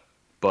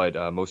 but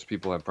most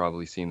people have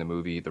probably seen the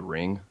movie The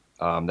Ring.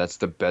 That's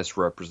the best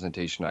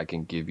representation I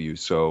can give you.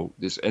 So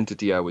this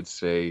entity, I would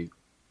say,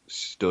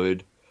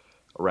 stood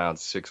around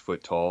 6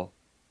 foot tall.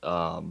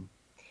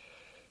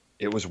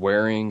 It was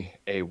wearing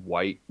a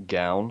white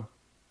gown,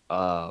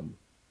 and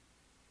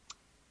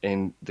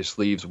the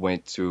sleeves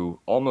went to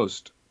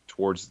almost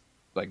towards,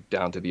 like,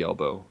 down to the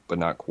elbow, but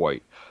not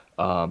quite.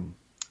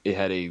 It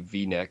had a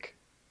V-neck.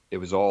 It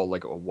was all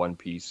like a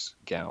one-piece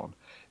gown,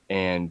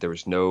 and there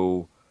was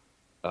no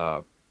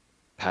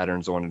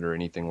patterns on it or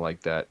anything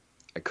like that.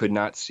 I could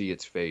not see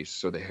its face,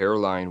 so the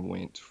hairline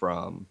went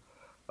from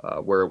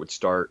where it would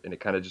start, and it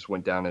kind of just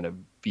went down in a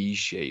V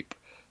shape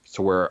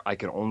to where I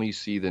could only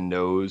see the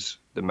nose,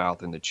 the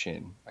mouth, and the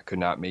chin. I could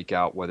not make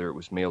out whether it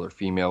was male or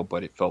female,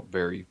 but it felt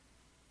very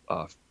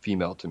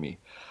female to me.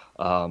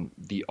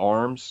 The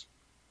arms,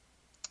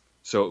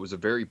 so it was a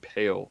very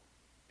pale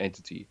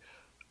entity.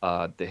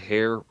 The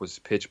hair was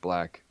pitch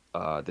black.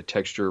 The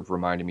texture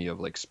reminded me of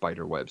like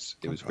spider webs.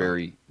 It was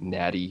very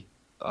natty.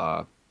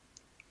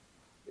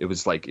 It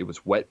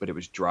was wet, but it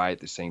was dry at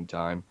the same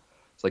time.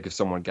 It's like if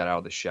someone got out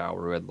of the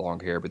shower who had long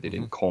hair, but they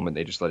didn't comb it,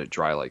 they just let it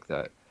dry like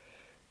that.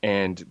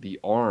 And the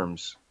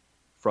arms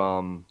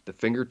from the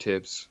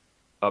fingertips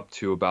up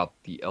to about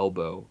the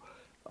elbow,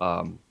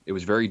 it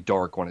was very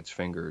dark on its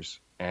fingers,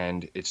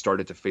 and it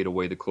started to fade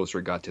away the closer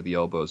it got to the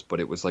elbows, but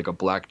it was like a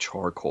black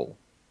charcoal.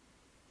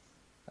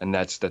 And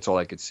that's all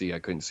I could see. I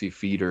couldn't see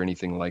feet or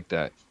anything like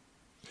that.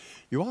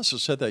 You also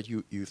said that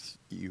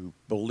you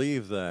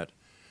believe that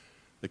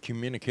the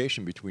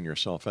communication between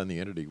yourself and the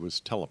entity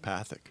was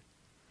telepathic.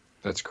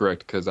 That's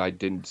correct, because I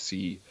didn't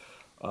see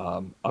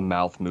a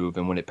mouth move,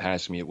 and when it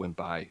passed me, it went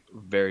by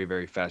very,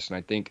 very fast. And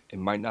I think it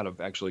might not have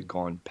actually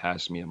gone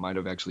past me. It might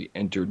have actually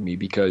entered me,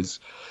 because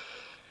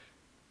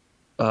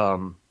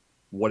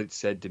what it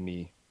said to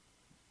me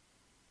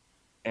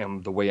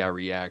and the way I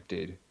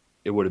reacted,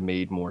 it would have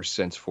made more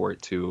sense for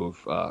it to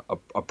have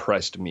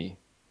oppressed me.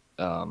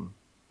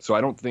 So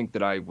I don't think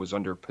that I was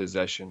under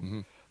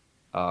possession.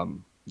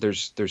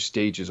 There's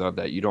stages of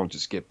that. You don't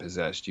just get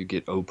possessed. You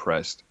get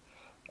oppressed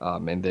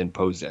and then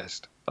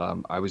possessed.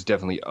 I was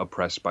definitely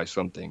oppressed by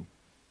something.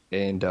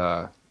 And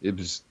it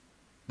was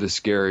the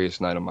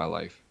scariest night of my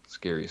life.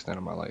 Scariest night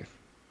of my life.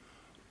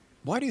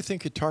 Why do you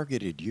think it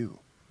targeted you?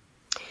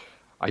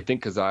 I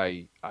think because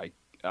I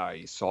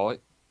saw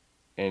it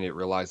and it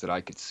realized that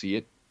I could see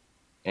it.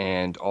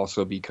 And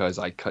also because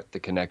I cut the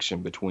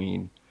connection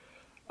between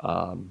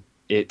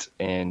it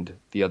and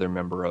the other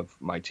member of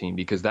my team,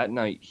 because that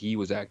night he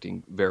was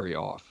acting very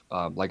off.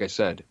 Like I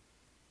said,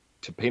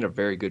 to paint a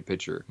very good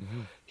picture,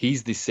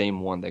 he's the same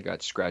one that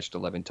got scratched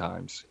 11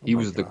 times. He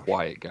was the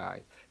quiet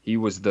guy. He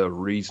was the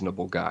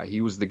reasonable guy.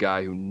 He was the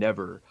guy who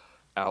never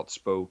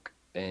outspoke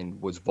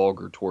and was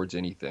vulgar towards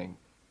anything.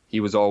 He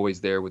was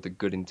always there with a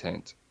good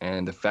intent.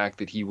 And the fact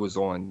that he was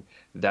on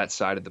that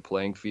side of the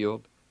playing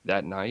field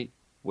that night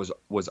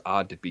was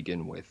odd to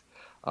begin with.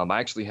 I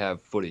actually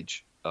have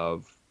footage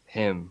of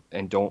him,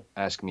 and don't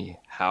ask me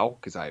how,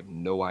 because I have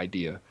no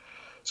idea.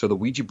 So the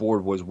Ouija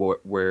board was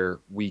where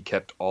we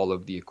kept all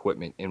of the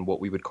equipment in what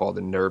we would call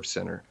the nerve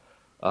center.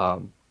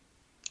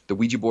 The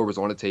Ouija board was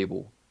on a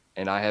table,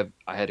 and I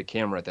had a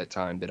camera at that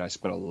time that I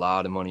spent a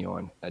lot of money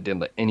on. I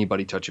didn't let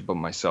anybody touch it but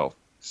myself.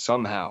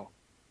 Somehow,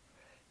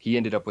 he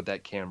ended up with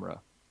that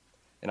camera,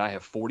 and I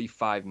have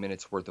 45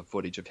 minutes worth of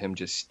footage of him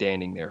just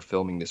standing there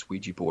filming this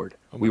Ouija board.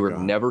 We were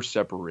never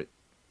separate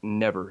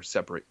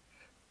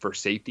for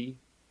safety.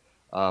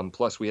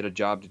 Plus, we had a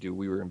job to do.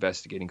 We were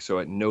investigating, so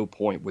at no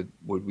point would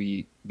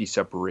we be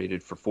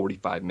separated for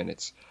 45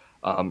 minutes.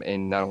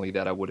 And not only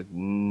that, I would have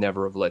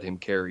never have let him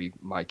carry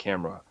my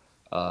camera.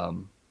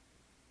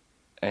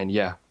 And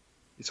yeah,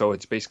 so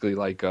it's basically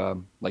like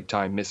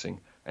time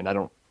missing. And I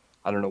don't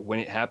know when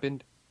it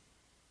happened,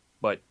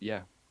 but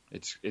yeah,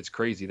 it's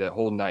crazy. That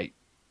whole night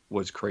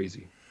was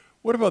crazy.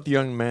 What about the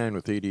young man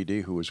with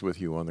ADD who was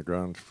with you on the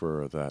ground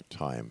for that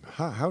time?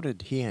 How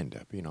did he end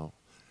up,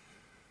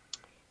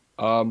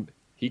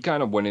 He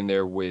kind of went in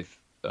there with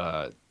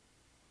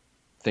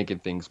thinking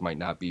things might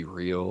not be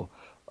real,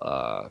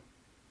 a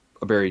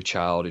very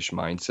childish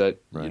mindset,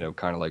 right.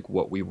 Kind of like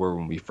what we were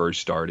when we first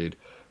started,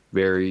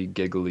 very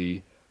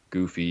giggly,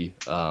 goofy.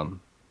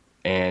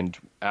 And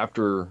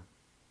after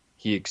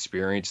he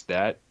experienced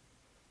that,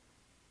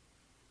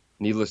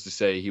 needless to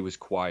say, he was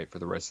quiet for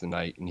the rest of the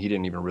night, and he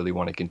didn't even really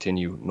want to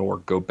continue nor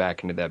go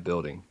back into that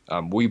building.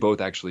 We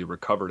both actually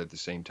recovered at the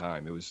same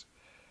time. It was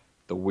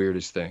the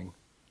weirdest thing.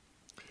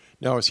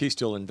 Now, is he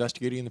still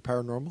investigating the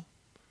paranormal?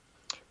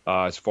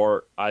 As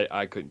far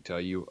I couldn't tell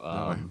you.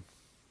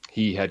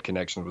 He had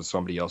connections with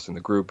somebody else in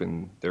the group,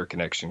 and their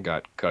connection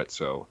got cut.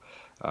 So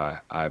I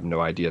have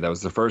no idea. That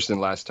was the first and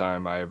last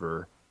time I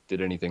ever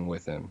did anything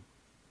with him.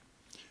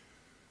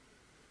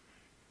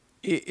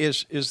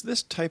 Is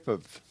this type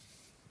of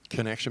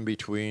connection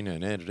between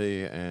an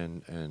entity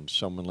and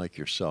someone like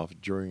yourself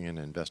during an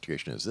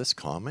investigation, is this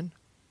common?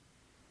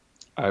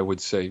 I would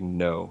say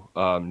no.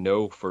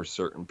 No for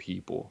certain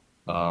people.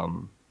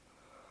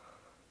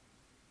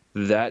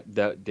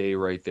 That day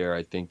right there,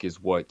 I think,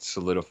 is what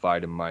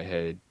solidified in my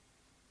head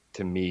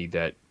to me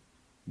that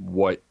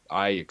what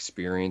I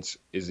experience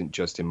isn't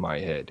just in my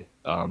head,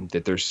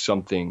 that there's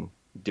something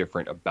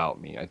different about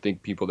me. I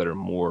think people that are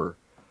more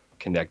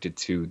connected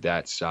to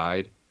that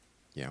side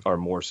are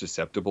more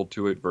susceptible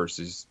to it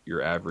versus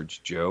your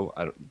average Joe.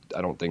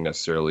 I don't think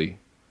necessarily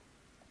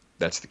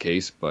that's the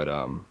case, but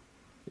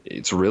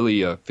it's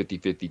really a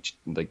 50-50,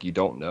 like, you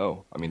don't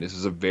know. I mean, this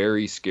is a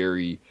very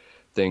scary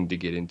thing to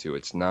get into.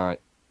 It's not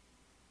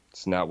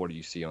what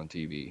you see on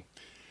TV.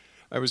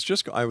 I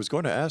was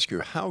going to ask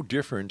you, how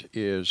different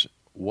is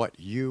what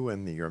you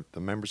and the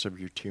members of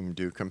your team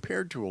do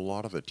compared to a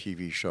lot of the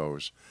TV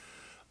shows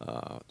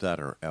that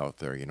are out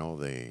there?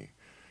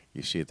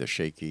 You see the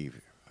shaky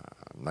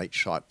night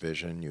shot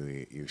vision,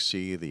 you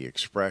see the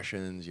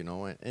expressions,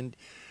 and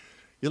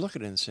you look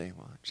at it and say,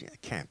 well, gee,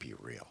 it can't be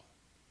real.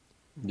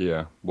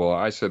 Yeah, well,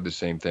 I said the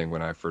same thing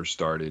when I first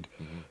started,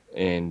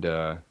 and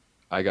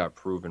I got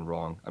proven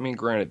wrong. I mean,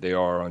 granted, they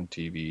are on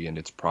TV, and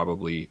it's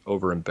probably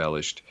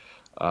over-embellished,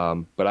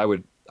 but I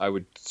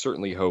would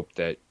certainly hope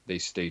that they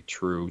stay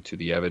true to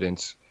the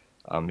evidence,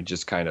 and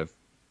just kind of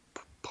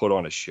put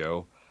on a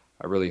show.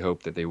 I really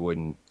hope that they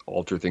wouldn't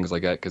alter things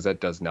like that, because that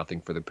does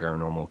nothing for the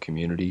paranormal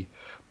community.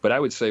 But I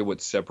would say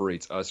what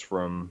separates us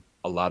from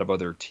a lot of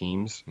other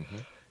teams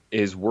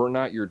is we're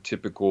not your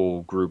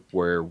typical group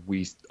where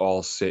we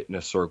all sit in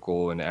a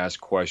circle and ask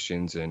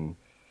questions and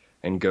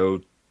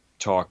go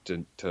talk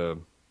to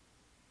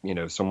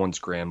someone's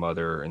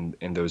grandmother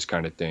and those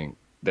kind of thing,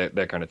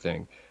 that kind of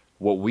thing.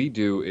 What we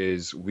do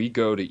is we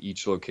go to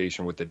each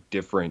location with a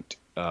different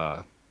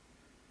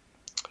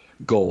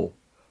goal,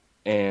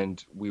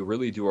 and we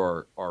really do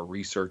our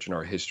research and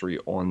our history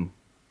on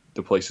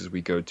the places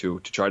we go to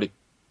try to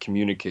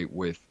communicate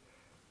with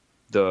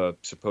the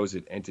supposed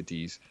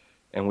entities,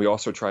 and we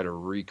also try to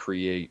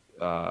recreate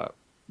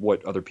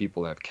what other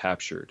people have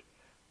captured.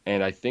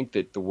 And I think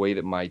that the way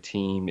that my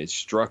team is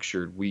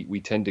structured,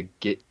 we tend to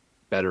get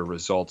better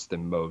results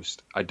than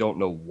most. I don't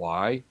know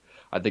why.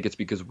 I think it's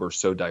because we're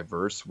so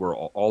diverse. We're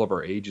all of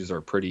our ages are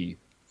pretty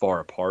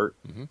far apart.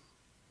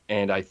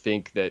 And I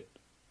think that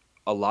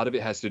a lot of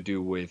it has to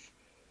do with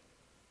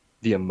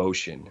the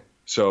emotion.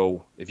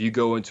 So if you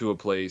go into a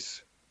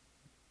place,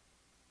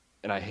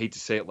 and I hate to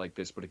say it like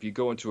this, but if you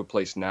go into a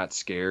place not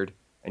scared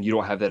and you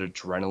don't have that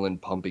adrenaline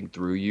pumping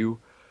through you,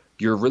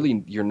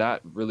 you're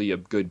not really a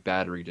good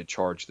battery to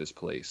charge this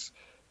place.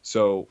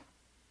 So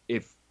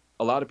if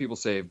a lot of people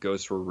say if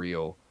ghosts were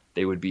real,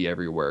 they would be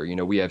everywhere.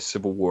 We have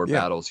Civil War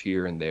battles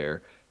here and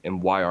there,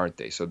 and why aren't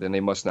they? So then they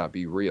must not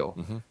be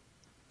real.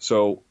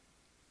 So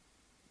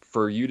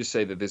for you to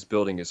say that this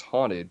building is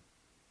haunted,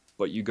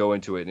 but you go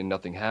into it and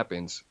nothing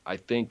happens, I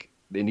think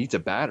it needs a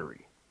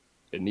battery.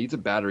 It needs a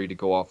battery to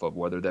go off of,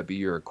 whether that be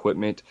your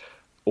equipment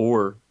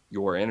or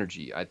your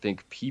energy. I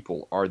think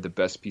people are the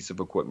best piece of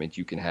equipment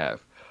you can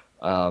have.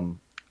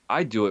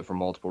 I do it for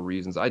multiple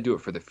reasons. I do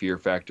it for the fear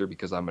factor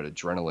because I'm an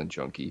adrenaline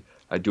junkie.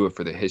 I do it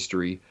for the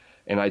history,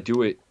 and I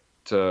do it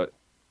to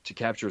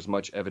capture as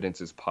much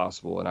evidence as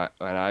possible. And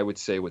I would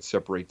say what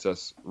separates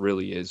us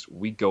really is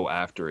we go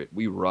after it.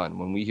 We run.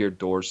 When we hear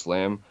doors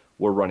slam,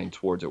 we're running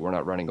towards it. We're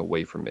not running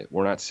away from it.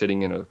 We're not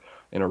sitting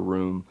in a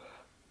room,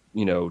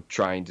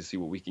 trying to see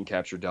what we can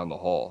capture down the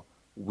hall.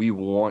 We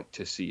want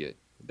to see it.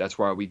 That's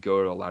why we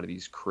go to a lot of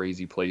these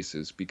crazy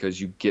places,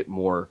 because you get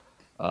more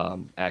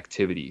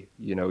activity.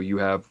 You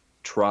have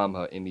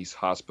trauma in these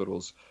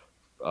hospitals,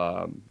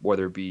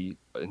 whether it be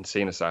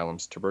insane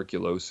asylums,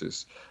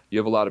 tuberculosis. You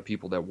have a lot of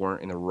people that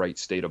weren't in the right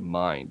state of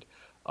mind,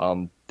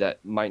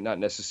 that might not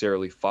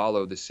necessarily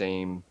follow the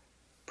same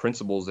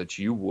principles that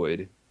you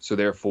would. So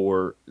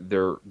therefore,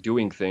 they're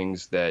doing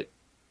things that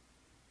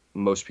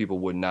most people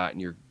would not,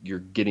 and you're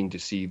getting to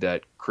see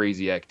that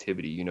crazy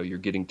activity. You're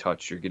getting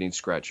touched, you're getting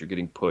scratched, you're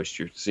getting pushed,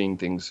 you're seeing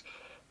things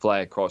fly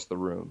across the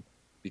room,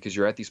 because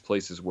you're at these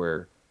places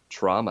where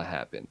trauma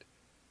happened,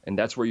 and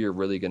that's where you're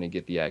really going to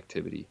get the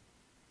activity.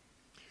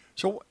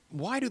 So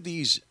why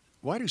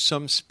do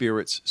some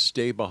spirits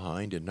stay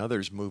behind and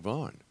others move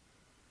on?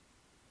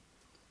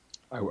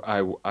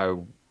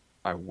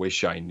 I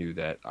wish I knew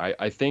that.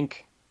 I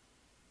think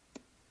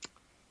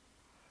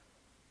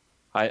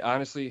I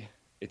honestly,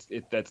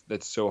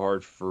 that's so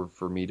hard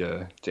for me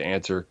to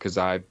answer, because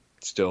I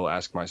still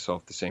ask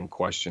myself the same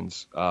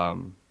questions.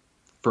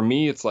 For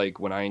me, it's like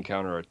when I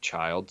encounter a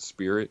child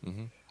spirit,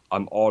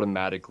 I'm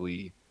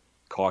automatically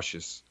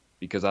cautious,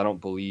 because I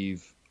don't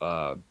believe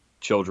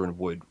children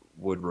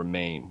would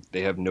remain.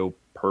 They have no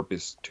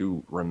purpose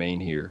to remain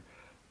here.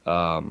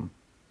 And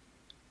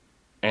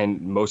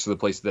most of the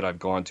places that I've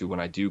gone to, when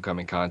I do come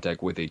in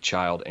contact with a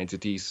child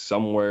entity,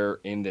 somewhere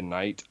in the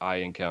night, I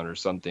encounter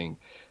something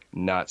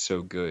not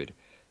so good,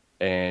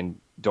 and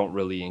don't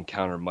really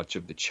encounter much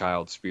of the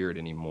child spirit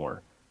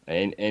anymore.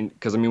 And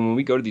because when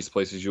we go to these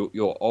places,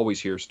 you'll always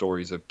hear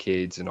stories of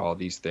kids and all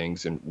these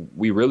things, and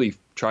we really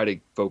try to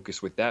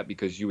focus with that,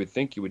 because you would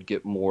think you would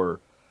get more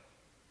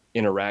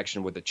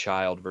interaction with a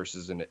child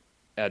versus an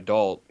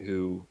adult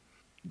who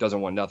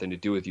doesn't want nothing to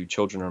do with you.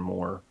 Children are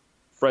more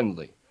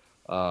friendly,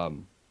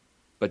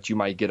 but you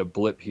might get a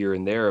blip here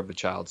and there of a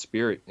child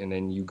spirit, and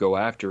then you go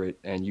after it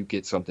and you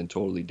get something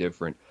totally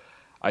different.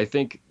 I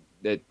think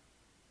that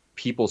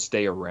people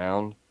stay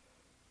around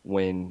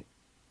when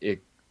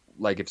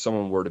like if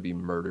someone were to be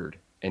murdered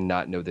and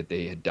not know that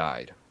they had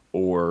died,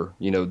 or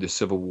the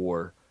Civil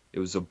War, it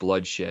was a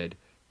bloodshed,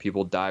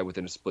 people die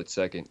within a split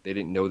second, they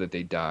didn't know that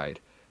they died,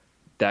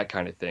 that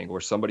kind of thing,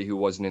 or somebody who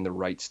wasn't in the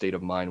right state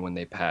of mind when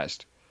they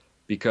passed.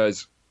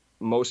 Because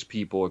most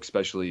people,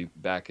 especially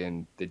back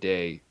in the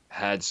day,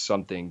 had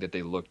something that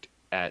they looked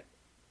at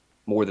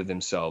more than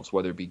themselves,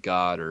 whether it be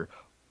God or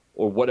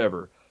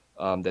whatever,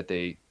 that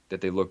they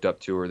looked up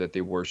to, or that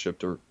they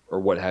worshipped, or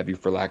what have you,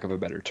 for lack of a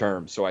better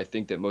term. So I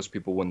think that most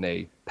people, when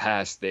they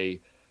pass, they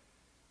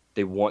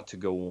want to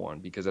go on,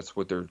 because that's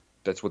what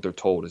they're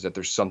told, is that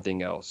there's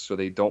something else. So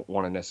they don't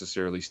want to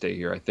necessarily stay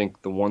here. I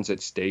think the ones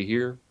that stay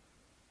here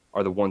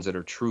are the ones that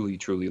are truly,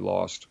 truly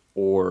lost,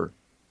 or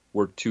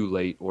were too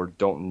late, or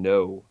don't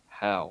know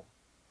how,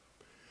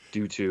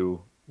 due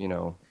to,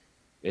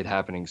 it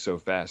happening so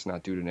fast,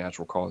 not due to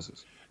natural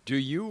causes. Do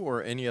you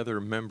or any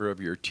other member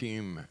of your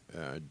team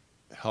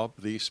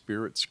help these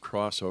spirits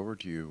cross over?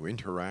 Do you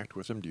interact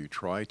with them? Do you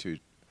try to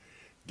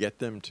get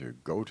them to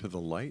go to the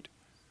light?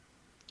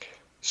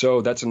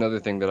 So that's another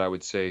thing that I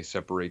would say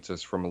separates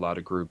us from a lot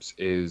of groups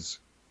is,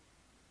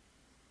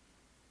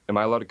 am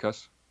I allowed to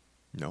cuss?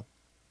 No.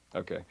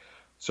 Okay.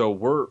 So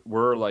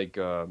we're like,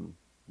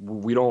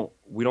 we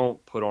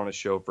don't put on a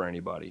show for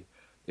anybody.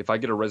 If I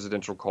get a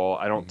residential call,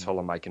 I don't tell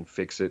them I can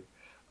fix it.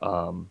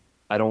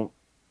 I don't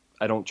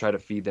try to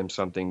feed them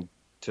something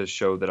to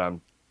show that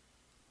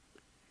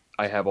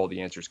I have all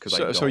the answers, because I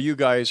don't. So you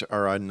guys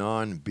are a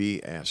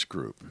non-BS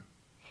group.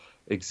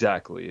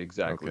 Exactly.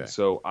 Okay.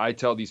 So I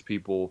tell these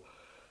people,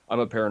 I'm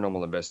a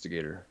paranormal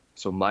investigator.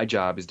 So my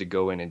job is to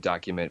go in and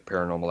document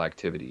paranormal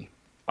activity.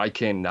 I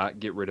cannot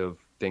get rid of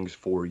things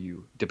for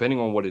you. Depending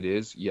on what it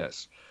is,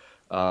 yes.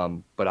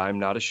 But I'm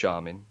not a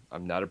shaman.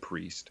 I'm not a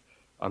priest.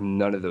 I'm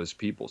none of those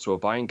people. So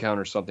if I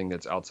encounter something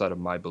that's outside of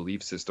my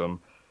belief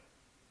system,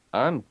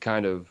 I'm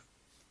kind of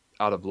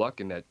out of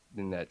luck in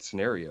that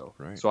scenario.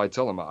 Right. So I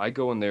tell them I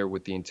go in there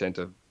with the intent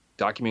of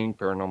documenting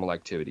paranormal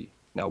activity.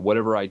 Now,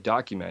 whatever I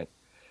document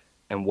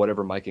and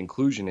whatever my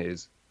conclusion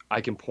is,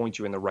 I can point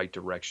you in the right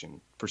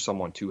direction for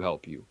someone to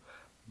help you.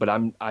 But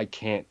I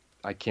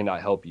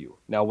cannot help you.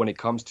 Now, when it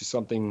comes to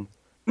something,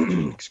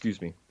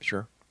 excuse me.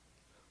 Sure.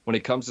 When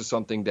it comes to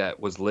something that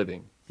was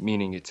living,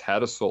 meaning it's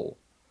had a soul,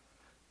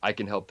 I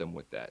can help them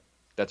with that.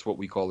 That's what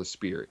we call a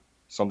spirit,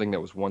 something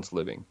that was once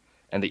living.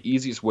 And the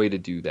easiest way to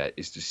do that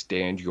is to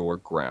stand your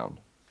ground.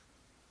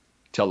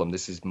 Tell them,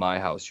 this is my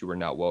house. You are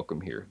not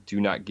welcome here.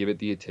 Do not give it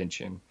the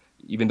attention.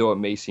 Even though it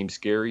may seem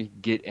scary,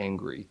 get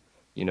angry.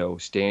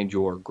 Stand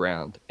your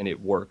ground. And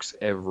it works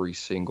every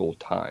single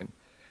time.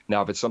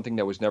 Now, if it's something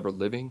that was never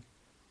living,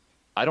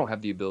 I don't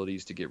have the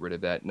abilities to get rid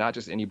of that. Not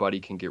just anybody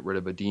can get rid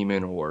of a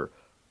demon or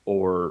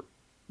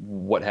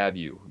what have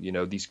you.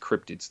 These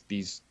cryptids,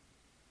 these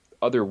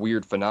other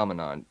weird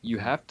phenomenon. You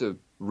have to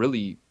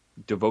really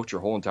devote your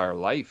whole entire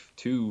life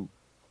to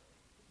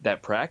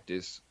that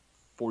practice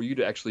for you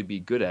to actually be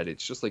good at it.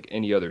 It's just like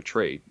any other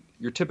trade.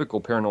 Your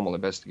typical paranormal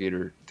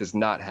investigator does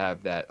not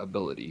have that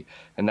ability.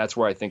 And that's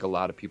where I think a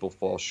lot of people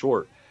fall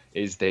short,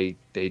 is they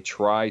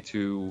try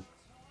to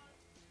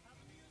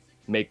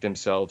make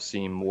themselves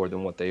seem more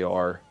than what they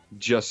are,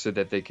 just so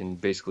that they can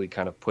basically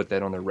kind of put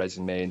that on their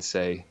resume and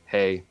say,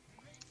 hey,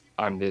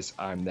 I'm this,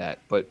 I'm that.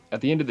 But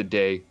at the end of the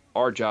day,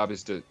 our job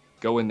is to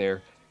go in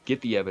there,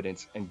 get the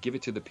evidence, and give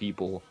it to the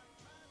people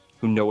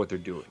who know what they're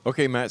doing.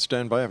 Okay, Matt,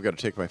 stand by. I've got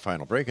to take my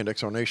final break. And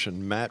Exonation,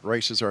 Matt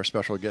Rice is our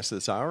special guest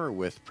this hour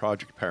with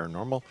Project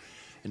Paranormal.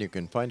 And you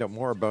can find out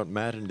more about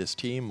Matt and his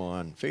team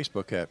on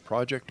Facebook at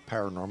Project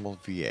Paranormal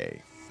VA.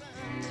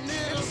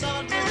 Little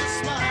sun with a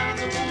smile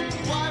that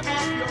won't wipe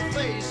off your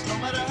face, no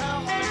matter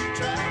how hard you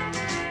try.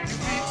 Your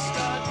feet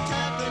start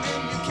tapping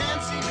and you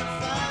can't seem to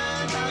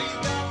find how you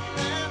got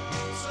there.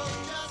 So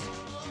just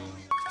blow your...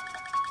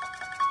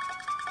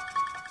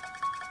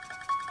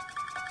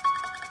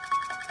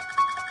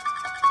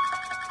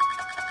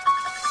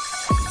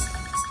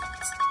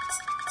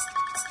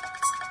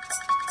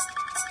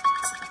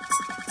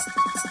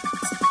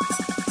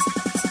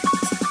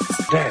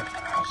 Death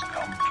has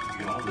come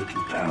to your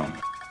little town.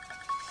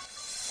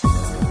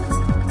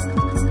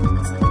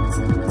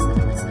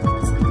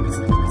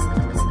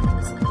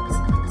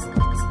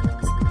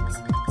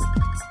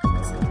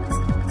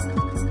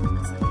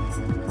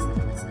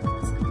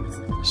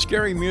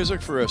 Scary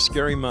music for a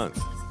scary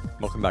month.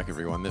 Welcome back,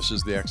 everyone. This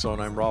is the X-Zone.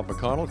 I'm Rob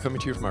McConnell,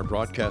 coming to you from our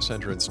broadcast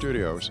center and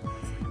studios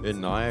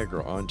in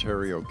Niagara,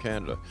 Ontario,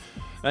 Canada.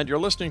 And you're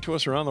listening to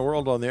us around the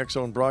world on the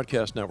X-Zone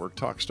Broadcast Network,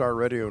 Talkstar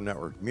Radio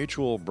Network,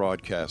 Mutual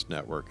Broadcast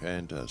Network,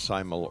 and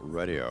Simul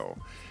Radio.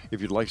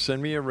 If you'd like to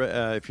send me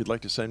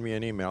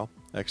an email,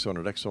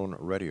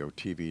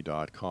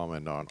 xzone@xzoneradiotv.com,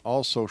 and on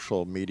all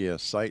social media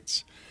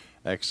sites,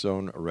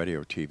 X-Zone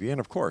Radio TV, and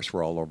of course,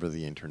 we're all over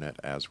the internet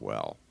as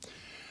well.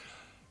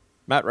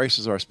 Matt Rice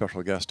is our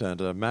special guest, and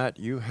Matt,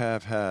 you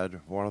have had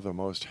one of the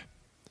most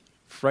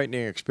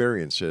frightening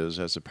experiences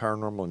as a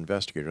paranormal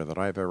investigator that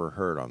I've ever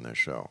heard on this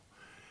show.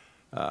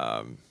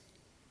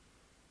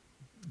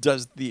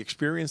 Does the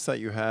experience that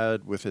you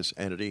had with this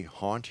entity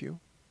haunt you?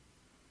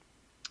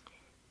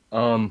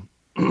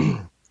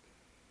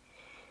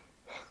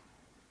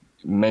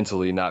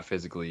 Mentally, not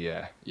physically,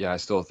 yeah. Yeah, I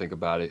still think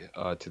about it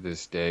to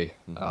this day.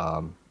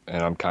 And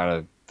I'm kind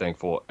of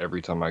thankful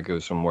every time I go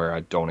somewhere I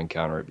don't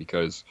encounter it,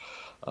 because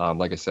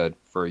like I said,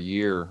 for a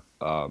year,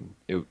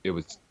 it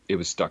was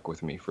stuck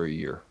with me for a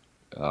year.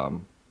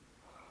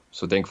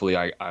 So thankfully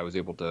I was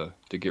able to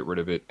get rid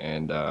of it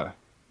and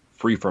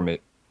free from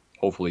it,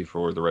 hopefully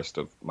for the rest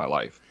of my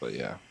life. But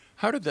yeah.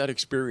 How did that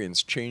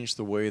experience change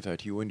the way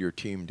that you and your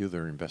team do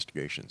their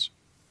investigations?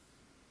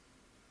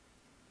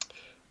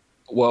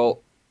 Well,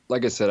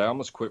 like I said, I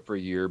almost quit for a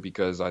year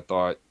because I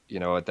thought,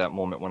 at that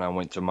moment when I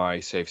went to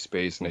my safe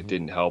space and it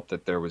didn't help,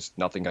 that there was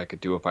nothing I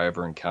could do if I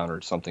ever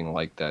encountered something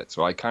like that.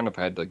 So I kind of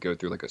had to go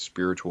through like a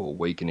spiritual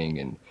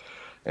awakening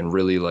and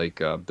really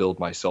build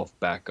myself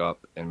back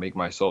up and make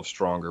myself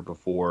stronger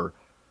before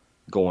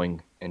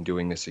going and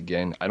doing this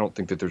again. I don't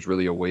think that there's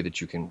really a way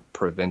that you can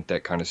prevent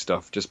that kind of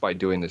stuff. Just by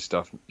doing this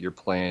stuff, you're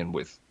playing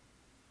with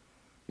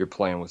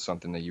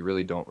something that you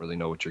really don't really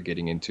know what you're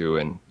getting into,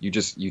 and you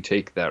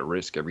take that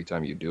risk every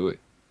time you do it.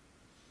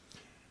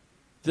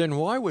 Then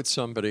why would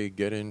somebody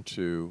get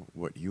into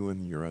what you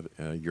and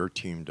your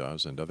team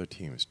does and other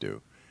teams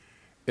do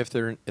if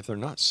they're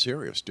not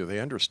serious? Do they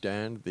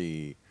understand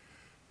the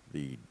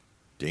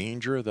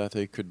danger that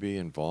they could be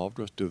involved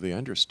with? Do they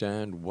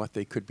understand what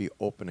they could be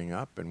opening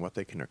up and what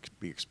they can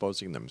be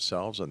exposing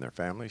themselves and their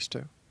families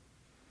to?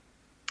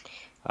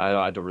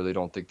 I really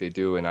don't think they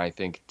do, and I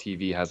think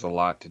TV has a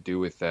lot to do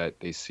with that.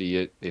 They see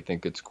it, they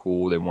think it's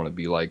cool, they want to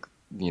be like,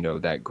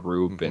 that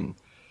group, and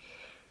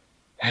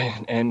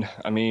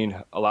I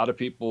mean, a lot of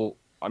people,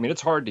 I mean,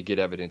 it's hard to get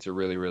evidence. It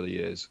really, really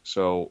is.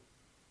 So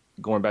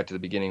going back to the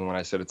beginning when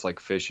I said it's like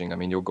fishing, I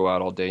mean, you'll go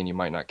out all day and you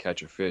might not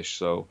catch a fish.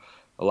 So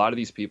a lot of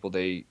these people,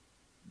 they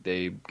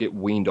get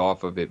weaned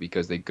off of it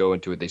because they go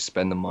into it, they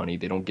spend the money,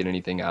 they don't get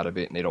anything out of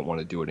it, and they don't want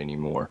to do it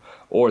anymore.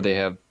 Or they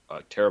have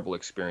a terrible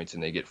experience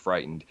and they get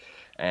frightened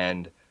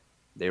and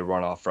they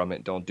run off from it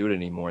and don't do it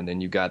anymore. And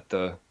then you got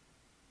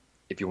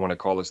if you want to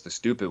call us the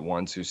stupid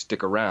ones who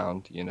stick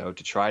around, to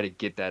try to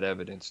get that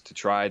evidence, to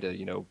try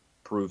to,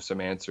 prove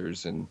some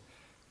answers and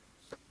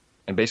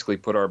basically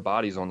put our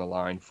bodies on the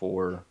line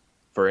for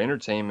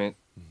entertainment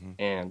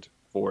and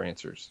for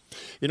answers.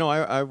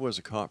 I was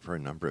a cop for a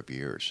number of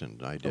years,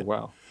 and I did. Oh,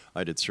 wow.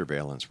 I did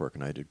surveillance work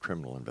and I did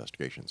criminal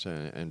investigations,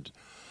 and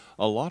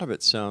a lot of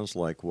it sounds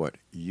like what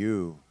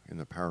you in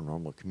the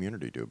paranormal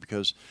community do,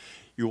 because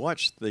you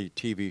watch the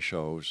TV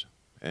shows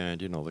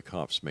and, the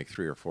cops make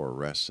 3 or 4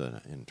 arrests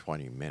in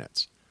 20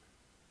 minutes.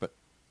 But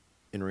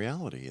in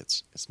reality,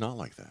 it's not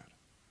like that.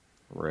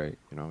 Right.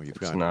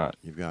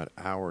 You've got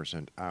hours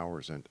and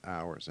hours and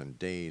hours and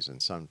days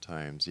and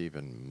sometimes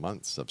even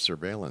months of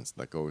surveillance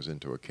that goes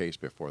into a case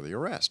before the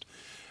arrest.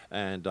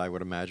 And I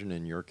would imagine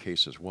in your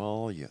case as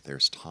well,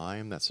 there's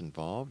time that's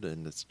involved,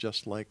 and it's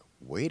just like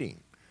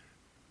waiting.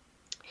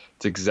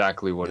 It's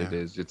exactly what it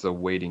is. It's a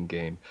waiting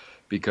game,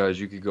 because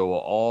you could go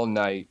all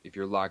night. If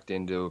you're locked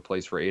into a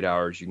place for 8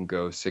 hours, you can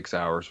go 6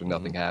 hours with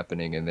nothing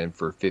happening. And then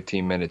for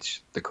 15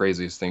 minutes, the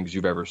craziest things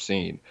you've ever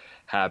seen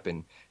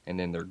happen. And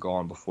then they're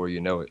gone before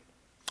you know it.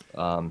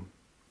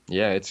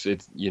 It's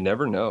you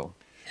never know.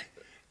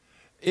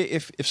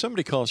 If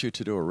somebody calls you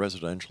to do a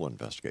residential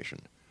investigation,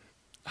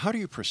 how do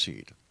you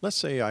proceed? Let's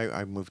say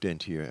I moved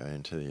into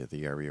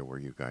the area where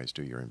you guys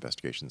do your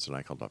investigations, and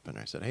I called up and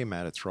I said, "Hey,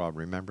 Matt, it's Rob.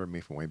 Remember me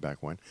from way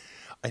back when?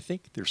 I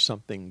think there's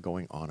something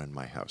going on in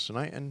my house."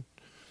 And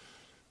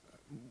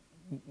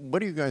what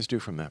do you guys do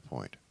from that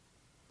point?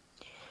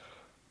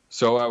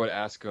 So I would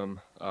ask them,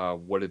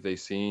 what have they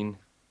seen?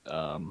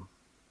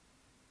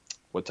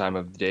 What time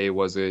of the day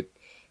was it?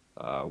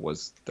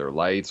 Was there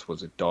lights?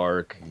 Was it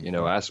dark?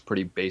 Ask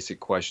pretty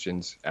basic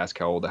questions. Ask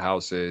how old the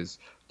house is.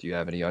 Do you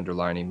have any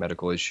underlying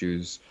medical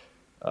issues?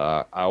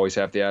 I always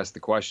have to ask the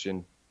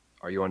question,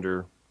 are you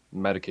under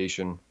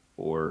medication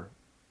or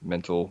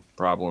mental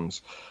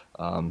problems?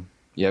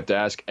 You have to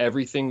ask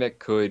everything that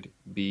could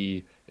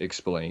be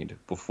explained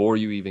before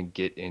you even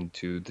get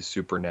into the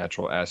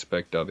supernatural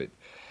aspect of it.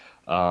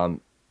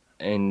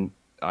 And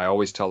I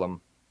always tell them,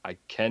 I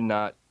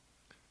cannot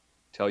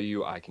tell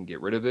you I can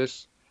get rid of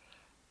this,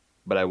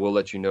 but I will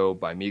let you know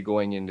by me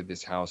going into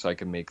this house, I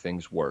can make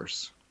things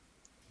worse.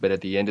 But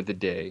at the end of the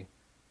day,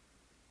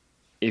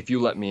 if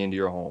you let me into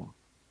your home,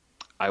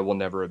 I will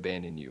never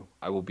abandon you.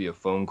 I will be a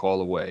phone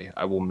call away.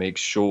 I will make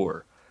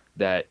sure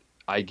that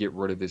I get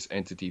rid of this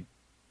entity,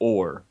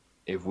 or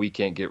if we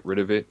can't get rid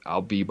of it,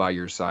 I'll be by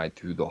your side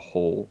through the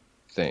whole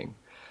thing,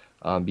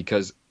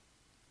 because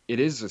it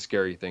is a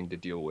scary thing to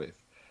deal with.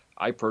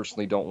 I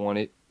personally don't want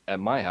it at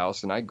my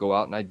house, and I go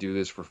out and I do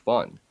this for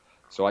fun.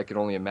 So I can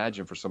only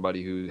imagine for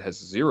somebody who has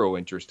zero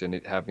interest in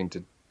it having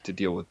to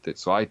deal with it.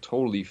 So I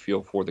totally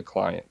feel for the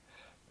client.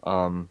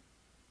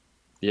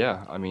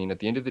 I mean, at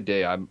the end of the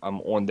day, I'm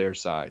on their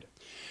side.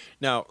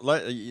 Now,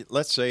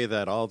 let's say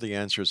that all the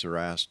answers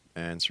are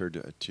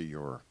answered to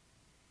your,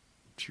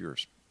 you're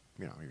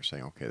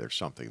saying, okay, there's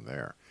something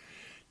there.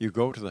 You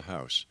go to the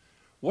house.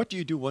 What do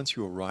you do once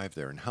you arrive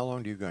there, and how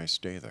long do you guys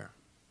stay there?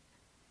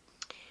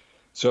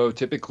 So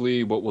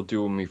typically what we'll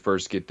do when we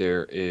first get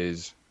there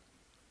is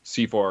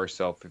see for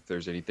ourselves if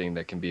there's anything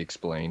that can be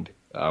explained,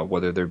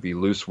 whether there be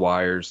loose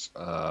wires,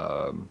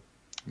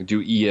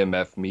 do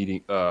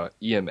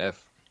EMF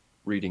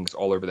readings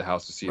all over the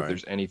house to see if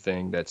there's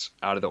anything that's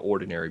out of the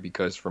ordinary,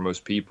 because for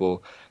most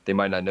people, they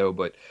might not know,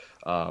 but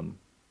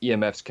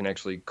EMFs can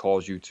actually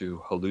cause you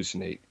to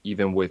hallucinate,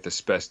 even with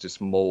asbestos,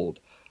 mold.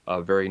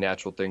 Very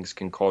natural things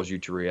can cause you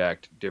to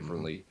react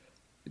differently.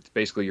 It's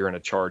basically you're in a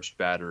charged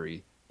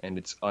battery, and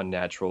it's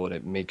unnatural, and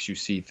it makes you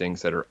see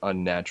things that are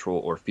unnatural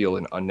or feel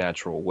an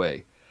unnatural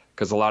way.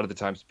 Because a lot of the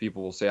times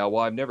people will say, oh,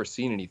 well, I've never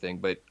seen anything,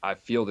 but I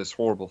feel this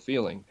horrible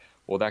feeling.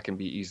 Well, that can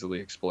be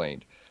easily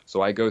explained.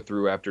 So I go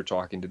through, after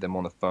talking to them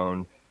on the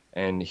phone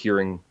and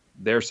hearing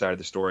their side of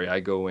the story, I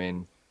go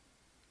in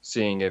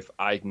seeing if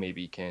I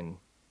maybe can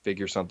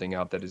figure something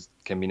out that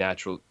can be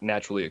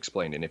naturally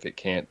explained. And if it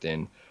can't,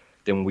 then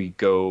we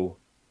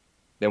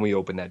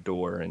open that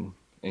door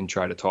and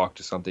try to talk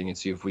to something and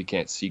see if we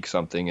can't seek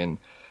something. And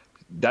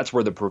that's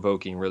where the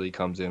provoking really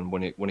comes in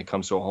when it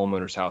comes to a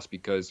homeowner's house,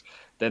 because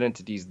that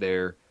entity's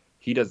there.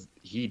 He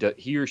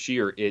or she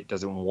or it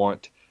doesn't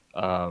want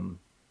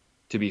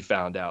to be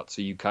found out.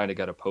 So you kind of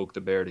got to poke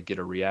the bear to get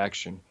a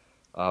reaction.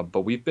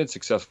 But we've been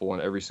successful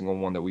in every single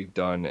one that we've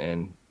done.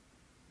 And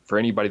for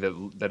anybody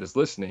that is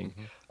listening,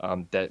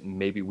 that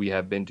maybe we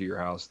have been to your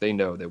house, they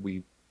know that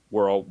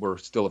we're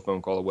still a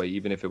phone call away,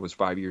 even if it was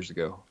 5 years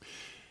ago.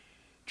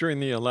 During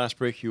the last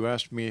break, you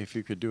asked me if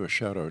you could do a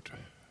shout out.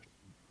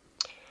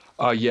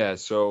 Yeah.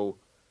 So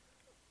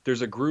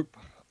there's a group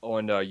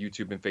on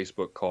YouTube and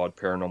Facebook called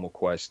Paranormal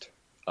Quest.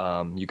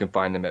 You can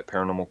find them at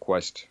Paranormal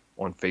Quest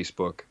on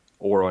Facebook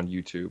or on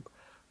YouTube.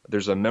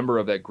 There's a member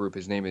of that group.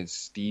 His name is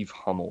Steve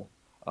Hummel.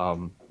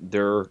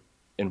 They're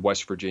in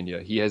West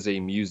Virginia. He has a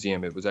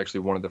museum. It was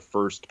actually one of the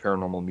first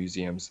paranormal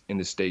museums in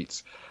the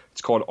States.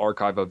 It's called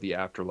Archive of the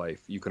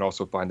Afterlife. You can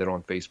also find it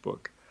on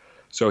Facebook.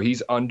 So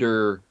he's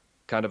under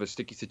kind of a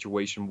sticky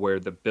situation where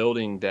the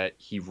building that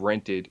he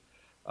rented,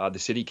 the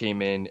city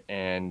came in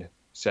and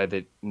said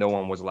that no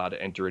one was allowed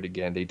to enter it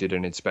again. They did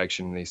an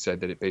inspection and they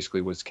said that it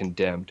basically was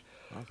condemned.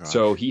 Oh,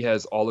 so he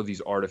has all of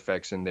these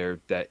artifacts in there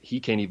that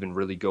he can't even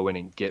really go in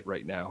and get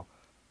right now.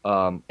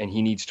 And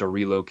he needs to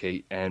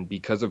relocate. And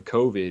because of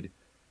COVID,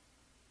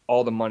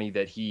 all the money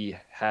that he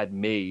had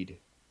made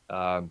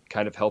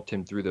kind of helped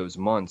him through those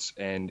months.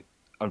 And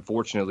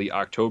unfortunately,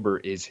 October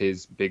is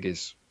his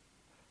biggest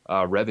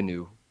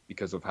revenue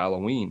because of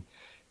Halloween.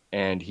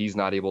 And he's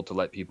not able to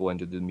let people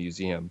into the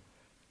museum.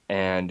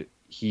 And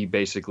he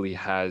basically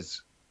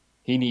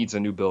he needs a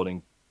new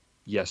building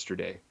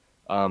yesterday.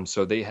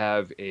 So they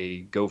have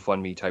a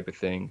GoFundMe type of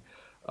thing.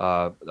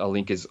 A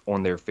link is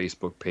on their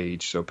Facebook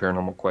page. So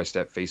Paranormal Quest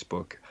at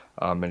Facebook.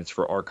 And it's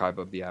for Archive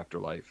of the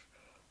Afterlife.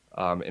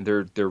 And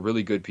they're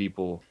really good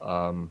people.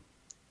 And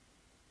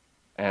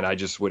I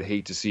just would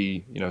hate to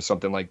see,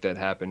 something like that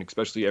happen,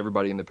 especially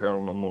everybody in the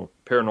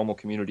paranormal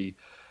community.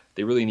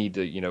 They really need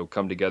to,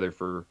 come together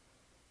for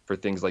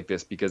things like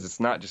this, because it's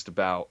not just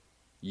about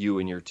you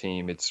and your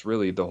team. It's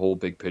really the whole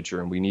big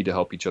picture, and we need to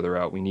help each other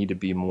out. We need to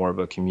be more of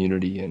a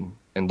community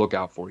and look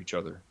out for each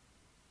other.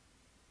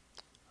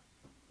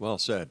 Well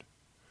said.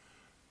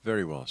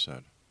 Very well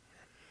said.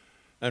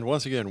 And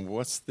once again,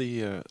 what's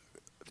their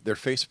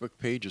Facebook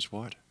page is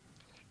what?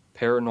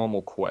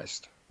 Paranormal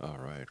Quest. All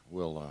right.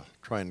 We'll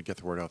try and get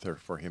the word out there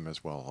for him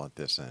as well on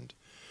this end.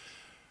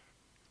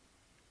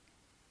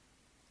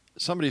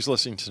 Somebody's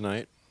listening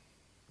tonight.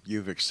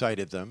 You've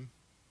excited them.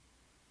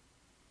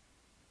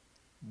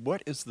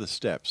 What is the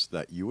steps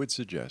that you would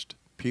suggest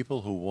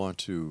people who want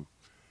to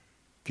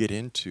get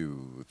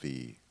into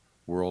the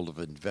world of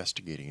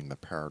investigating the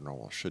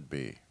paranormal should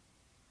be?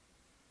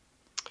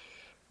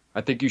 I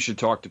think you should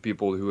talk to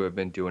people who have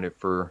been doing it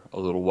for a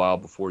little while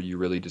before you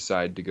really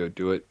decide to go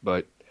do it.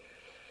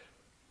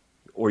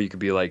 Or you could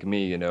be like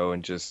me,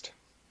 and just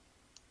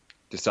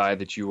decide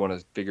that you want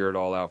to figure it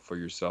all out for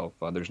yourself.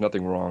 There's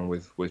nothing wrong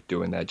with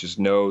doing that. Just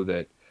know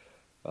that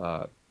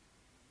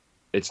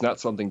it's not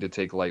something to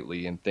take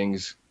lightly, and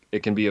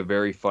it can be a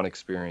very fun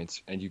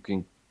experience, and you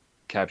can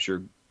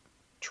capture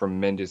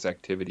tremendous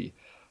activity.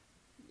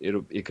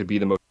 It could be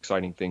the most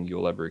exciting thing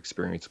you'll ever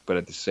experience, but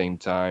at the same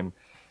time,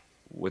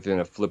 within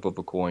a flip of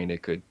a coin,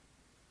 it could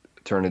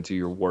turn into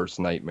your worst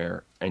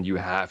nightmare. And you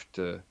have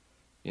to,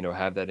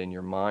 have that in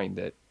your mind,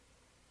 that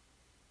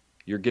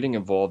you're getting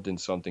involved in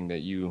something that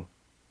you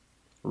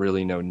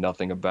really know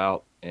nothing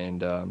about.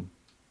 And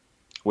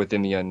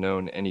within the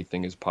unknown,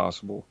 anything is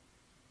possible.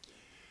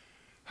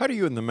 How do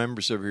you and the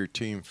members of your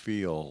team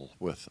feel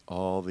with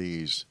all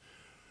these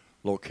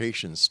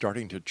locations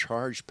starting to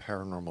charge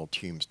paranormal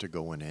teams to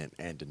go in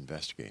and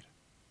investigate?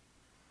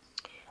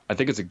 I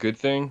think it's a good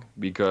thing,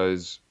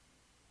 because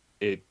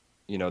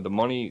the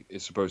money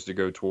is supposed to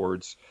go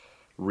towards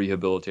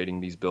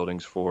rehabilitating these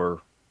buildings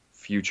for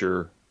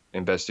future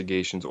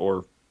investigations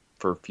or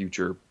for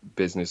future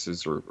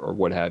businesses or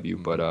what have you.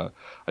 But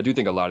I do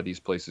think a lot of these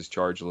places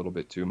charge a little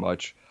bit too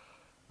much.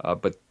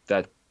 But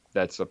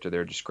that's up to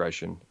their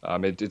discretion.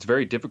 It's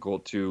very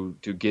difficult to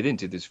get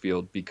into this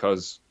field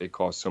because it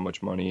costs so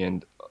much money.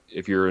 And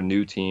if you're a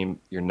new team,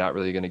 you're not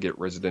really going to get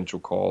residential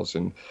calls.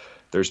 And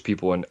there's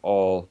people in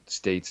all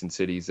states and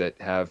cities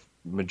that have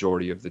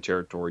majority of the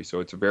territory. So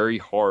it's a very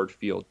hard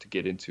field to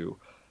get into.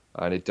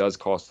 And it does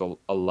cost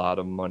a lot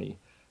of money.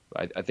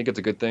 I think it's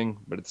a good thing,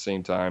 but at the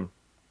same time,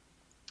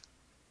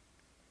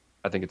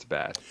 I think it's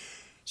bad.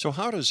 So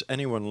how does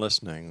anyone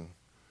listening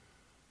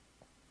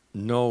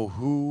know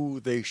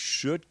who they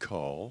should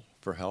call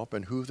for help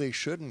and who they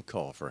shouldn't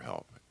call for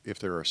help if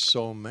there are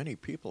so many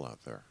people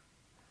out there?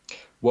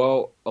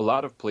 Well, a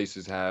lot of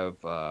places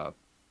have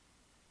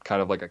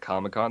kind of like a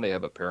Comic-Con. They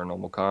have a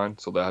Paranormal Con,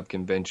 so they'll have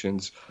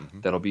conventions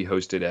that'll be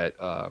hosted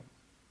at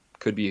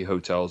could be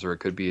hotels, or it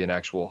could be an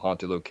actual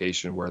haunted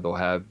location where they'll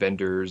have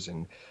vendors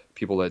and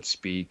people that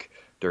speak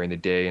during the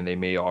day, and they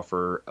may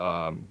offer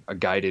a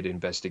guided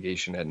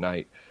investigation at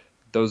night.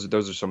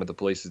 those are some of the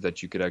places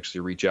that you could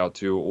actually reach out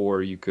to,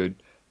 or you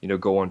could,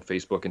 go on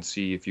Facebook and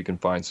see if you can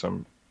find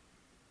some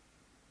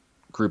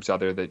groups out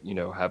there that,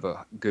 have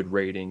a good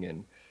rating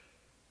and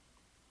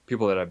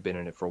people that have been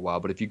in it for a while.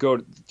 But if you go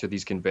to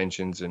these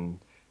conventions and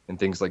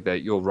things like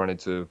that, you'll run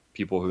into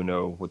people who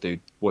know what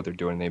they're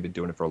doing. They've been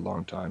doing it for a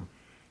long time.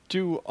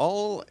 Do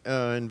all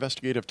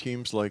investigative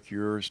teams like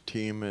your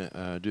team,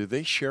 do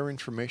they share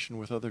information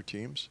with other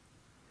teams?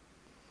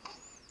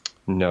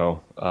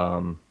 No.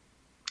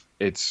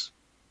 It's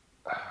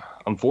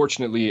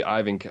unfortunately,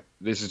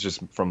 this is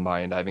just from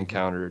my end. I've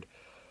encountered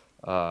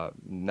I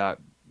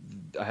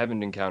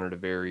haven't encountered a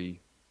very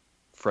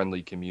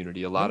friendly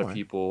community. A lot of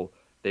people,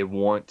 they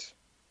want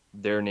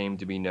their name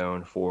to be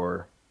known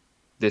for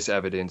this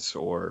evidence,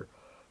 or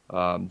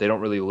they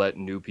don't really let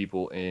new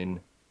people in.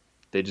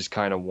 They just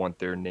kind of want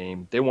their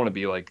name. They want to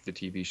be like the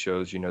TV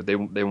shows, they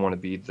want to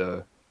be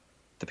the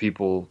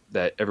people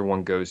that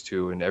everyone goes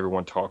to and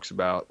everyone talks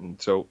about.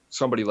 And so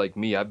somebody like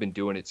me, I've been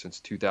doing it since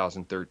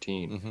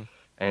 2013. Mm-hmm.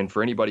 And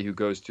for anybody who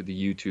goes to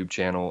the YouTube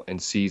channel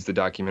and sees the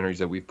documentaries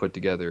that we've put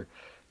together,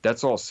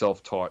 that's all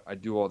self-taught. I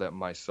do all that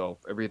myself.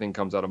 Everything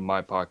comes out of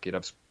my pocket.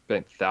 I've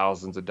spent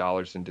thousands of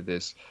dollars into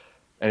this.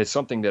 And it's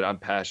something that I'm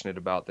passionate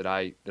about, that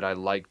I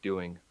like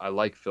doing. I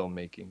like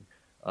filmmaking.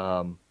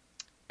 And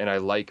I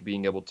like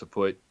being able to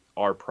put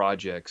our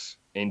projects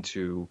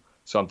into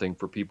something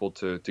for people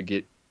to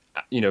get,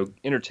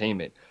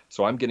 entertainment.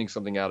 So I'm getting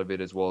something out of it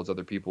as well as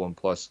other people. And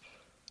plus,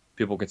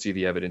 people can see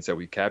the evidence that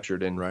we've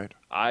captured. And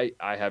I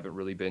haven't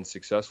really been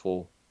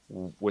successful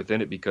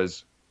within it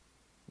because,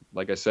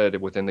 like I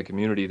said, within the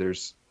community,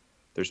 there's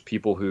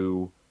people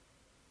who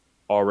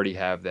already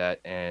have that,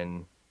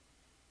 and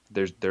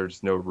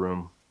there's no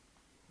room.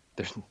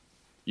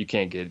 You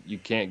can't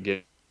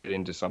get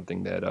into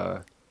something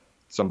that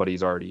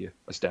somebody's already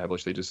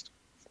established.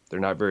 They're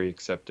not very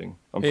accepting,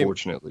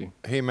 unfortunately.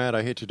 Hey, Matt,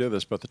 I hate to do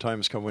this, but the time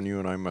has come when you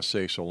and I must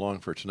say so long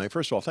for tonight.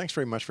 First of all, thanks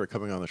very much for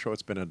coming on the show.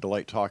 It's been a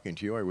delight talking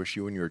to you. I wish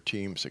you and your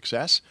team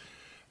success,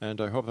 and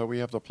I hope that we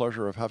have the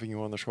pleasure of having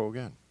you on the show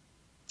again.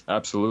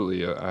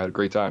 Absolutely. I had a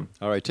great time.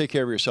 All right, take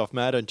care of yourself,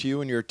 Matt, and to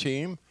you and your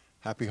team,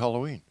 happy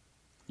Halloween.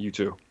 You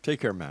too.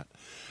 Take care, Matt.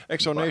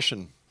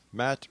 Exonation.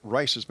 Matt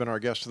Rice has been our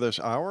guest this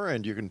hour,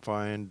 and you can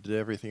find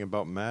everything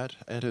about Matt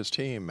and his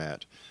team,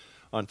 Matt,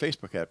 on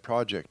Facebook at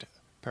Project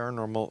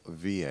Paranormal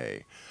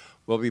VA.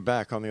 We'll be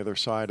back on the other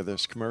side of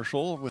this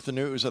commercial with the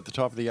news at the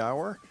top of the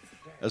hour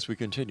as we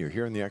continue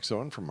here in the X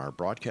Zone from our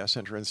broadcast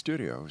center and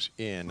studios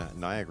in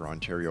Niagara,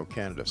 Ontario,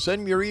 Canada.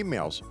 Send me your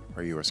emails.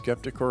 Are you a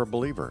skeptic or a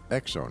believer?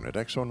 Xzone at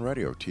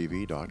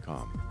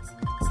xzoneradiotv.com.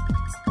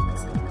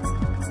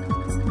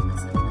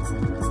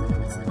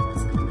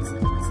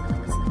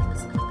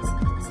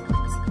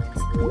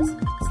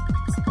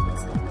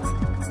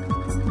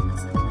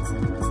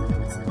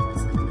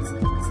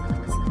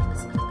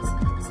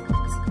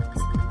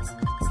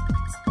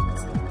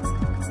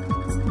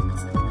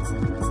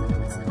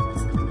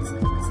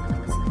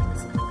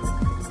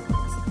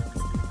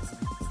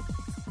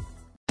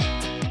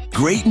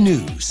 Great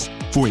news!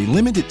 For a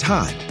limited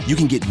time, you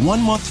can get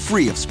 1 month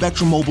free of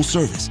Spectrum Mobile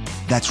service.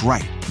 That's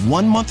right,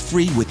 1 month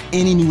free with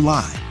any new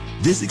line.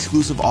 This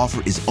exclusive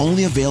offer is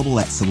only available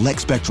at select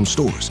Spectrum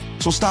stores,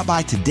 so stop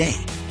by today.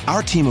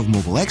 Our team of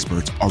mobile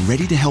experts are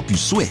ready to help you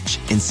switch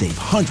and save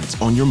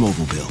hundreds on your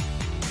mobile bill.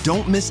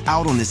 Don't miss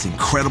out on this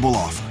incredible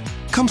offer.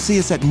 Come see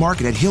us at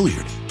Market at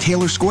Hilliard,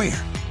 Taylor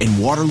Square, and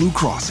Waterloo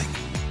Crossing.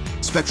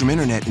 Spectrum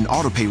Internet and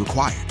autopay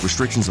required.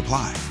 Restrictions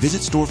apply.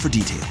 Visit store for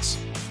details.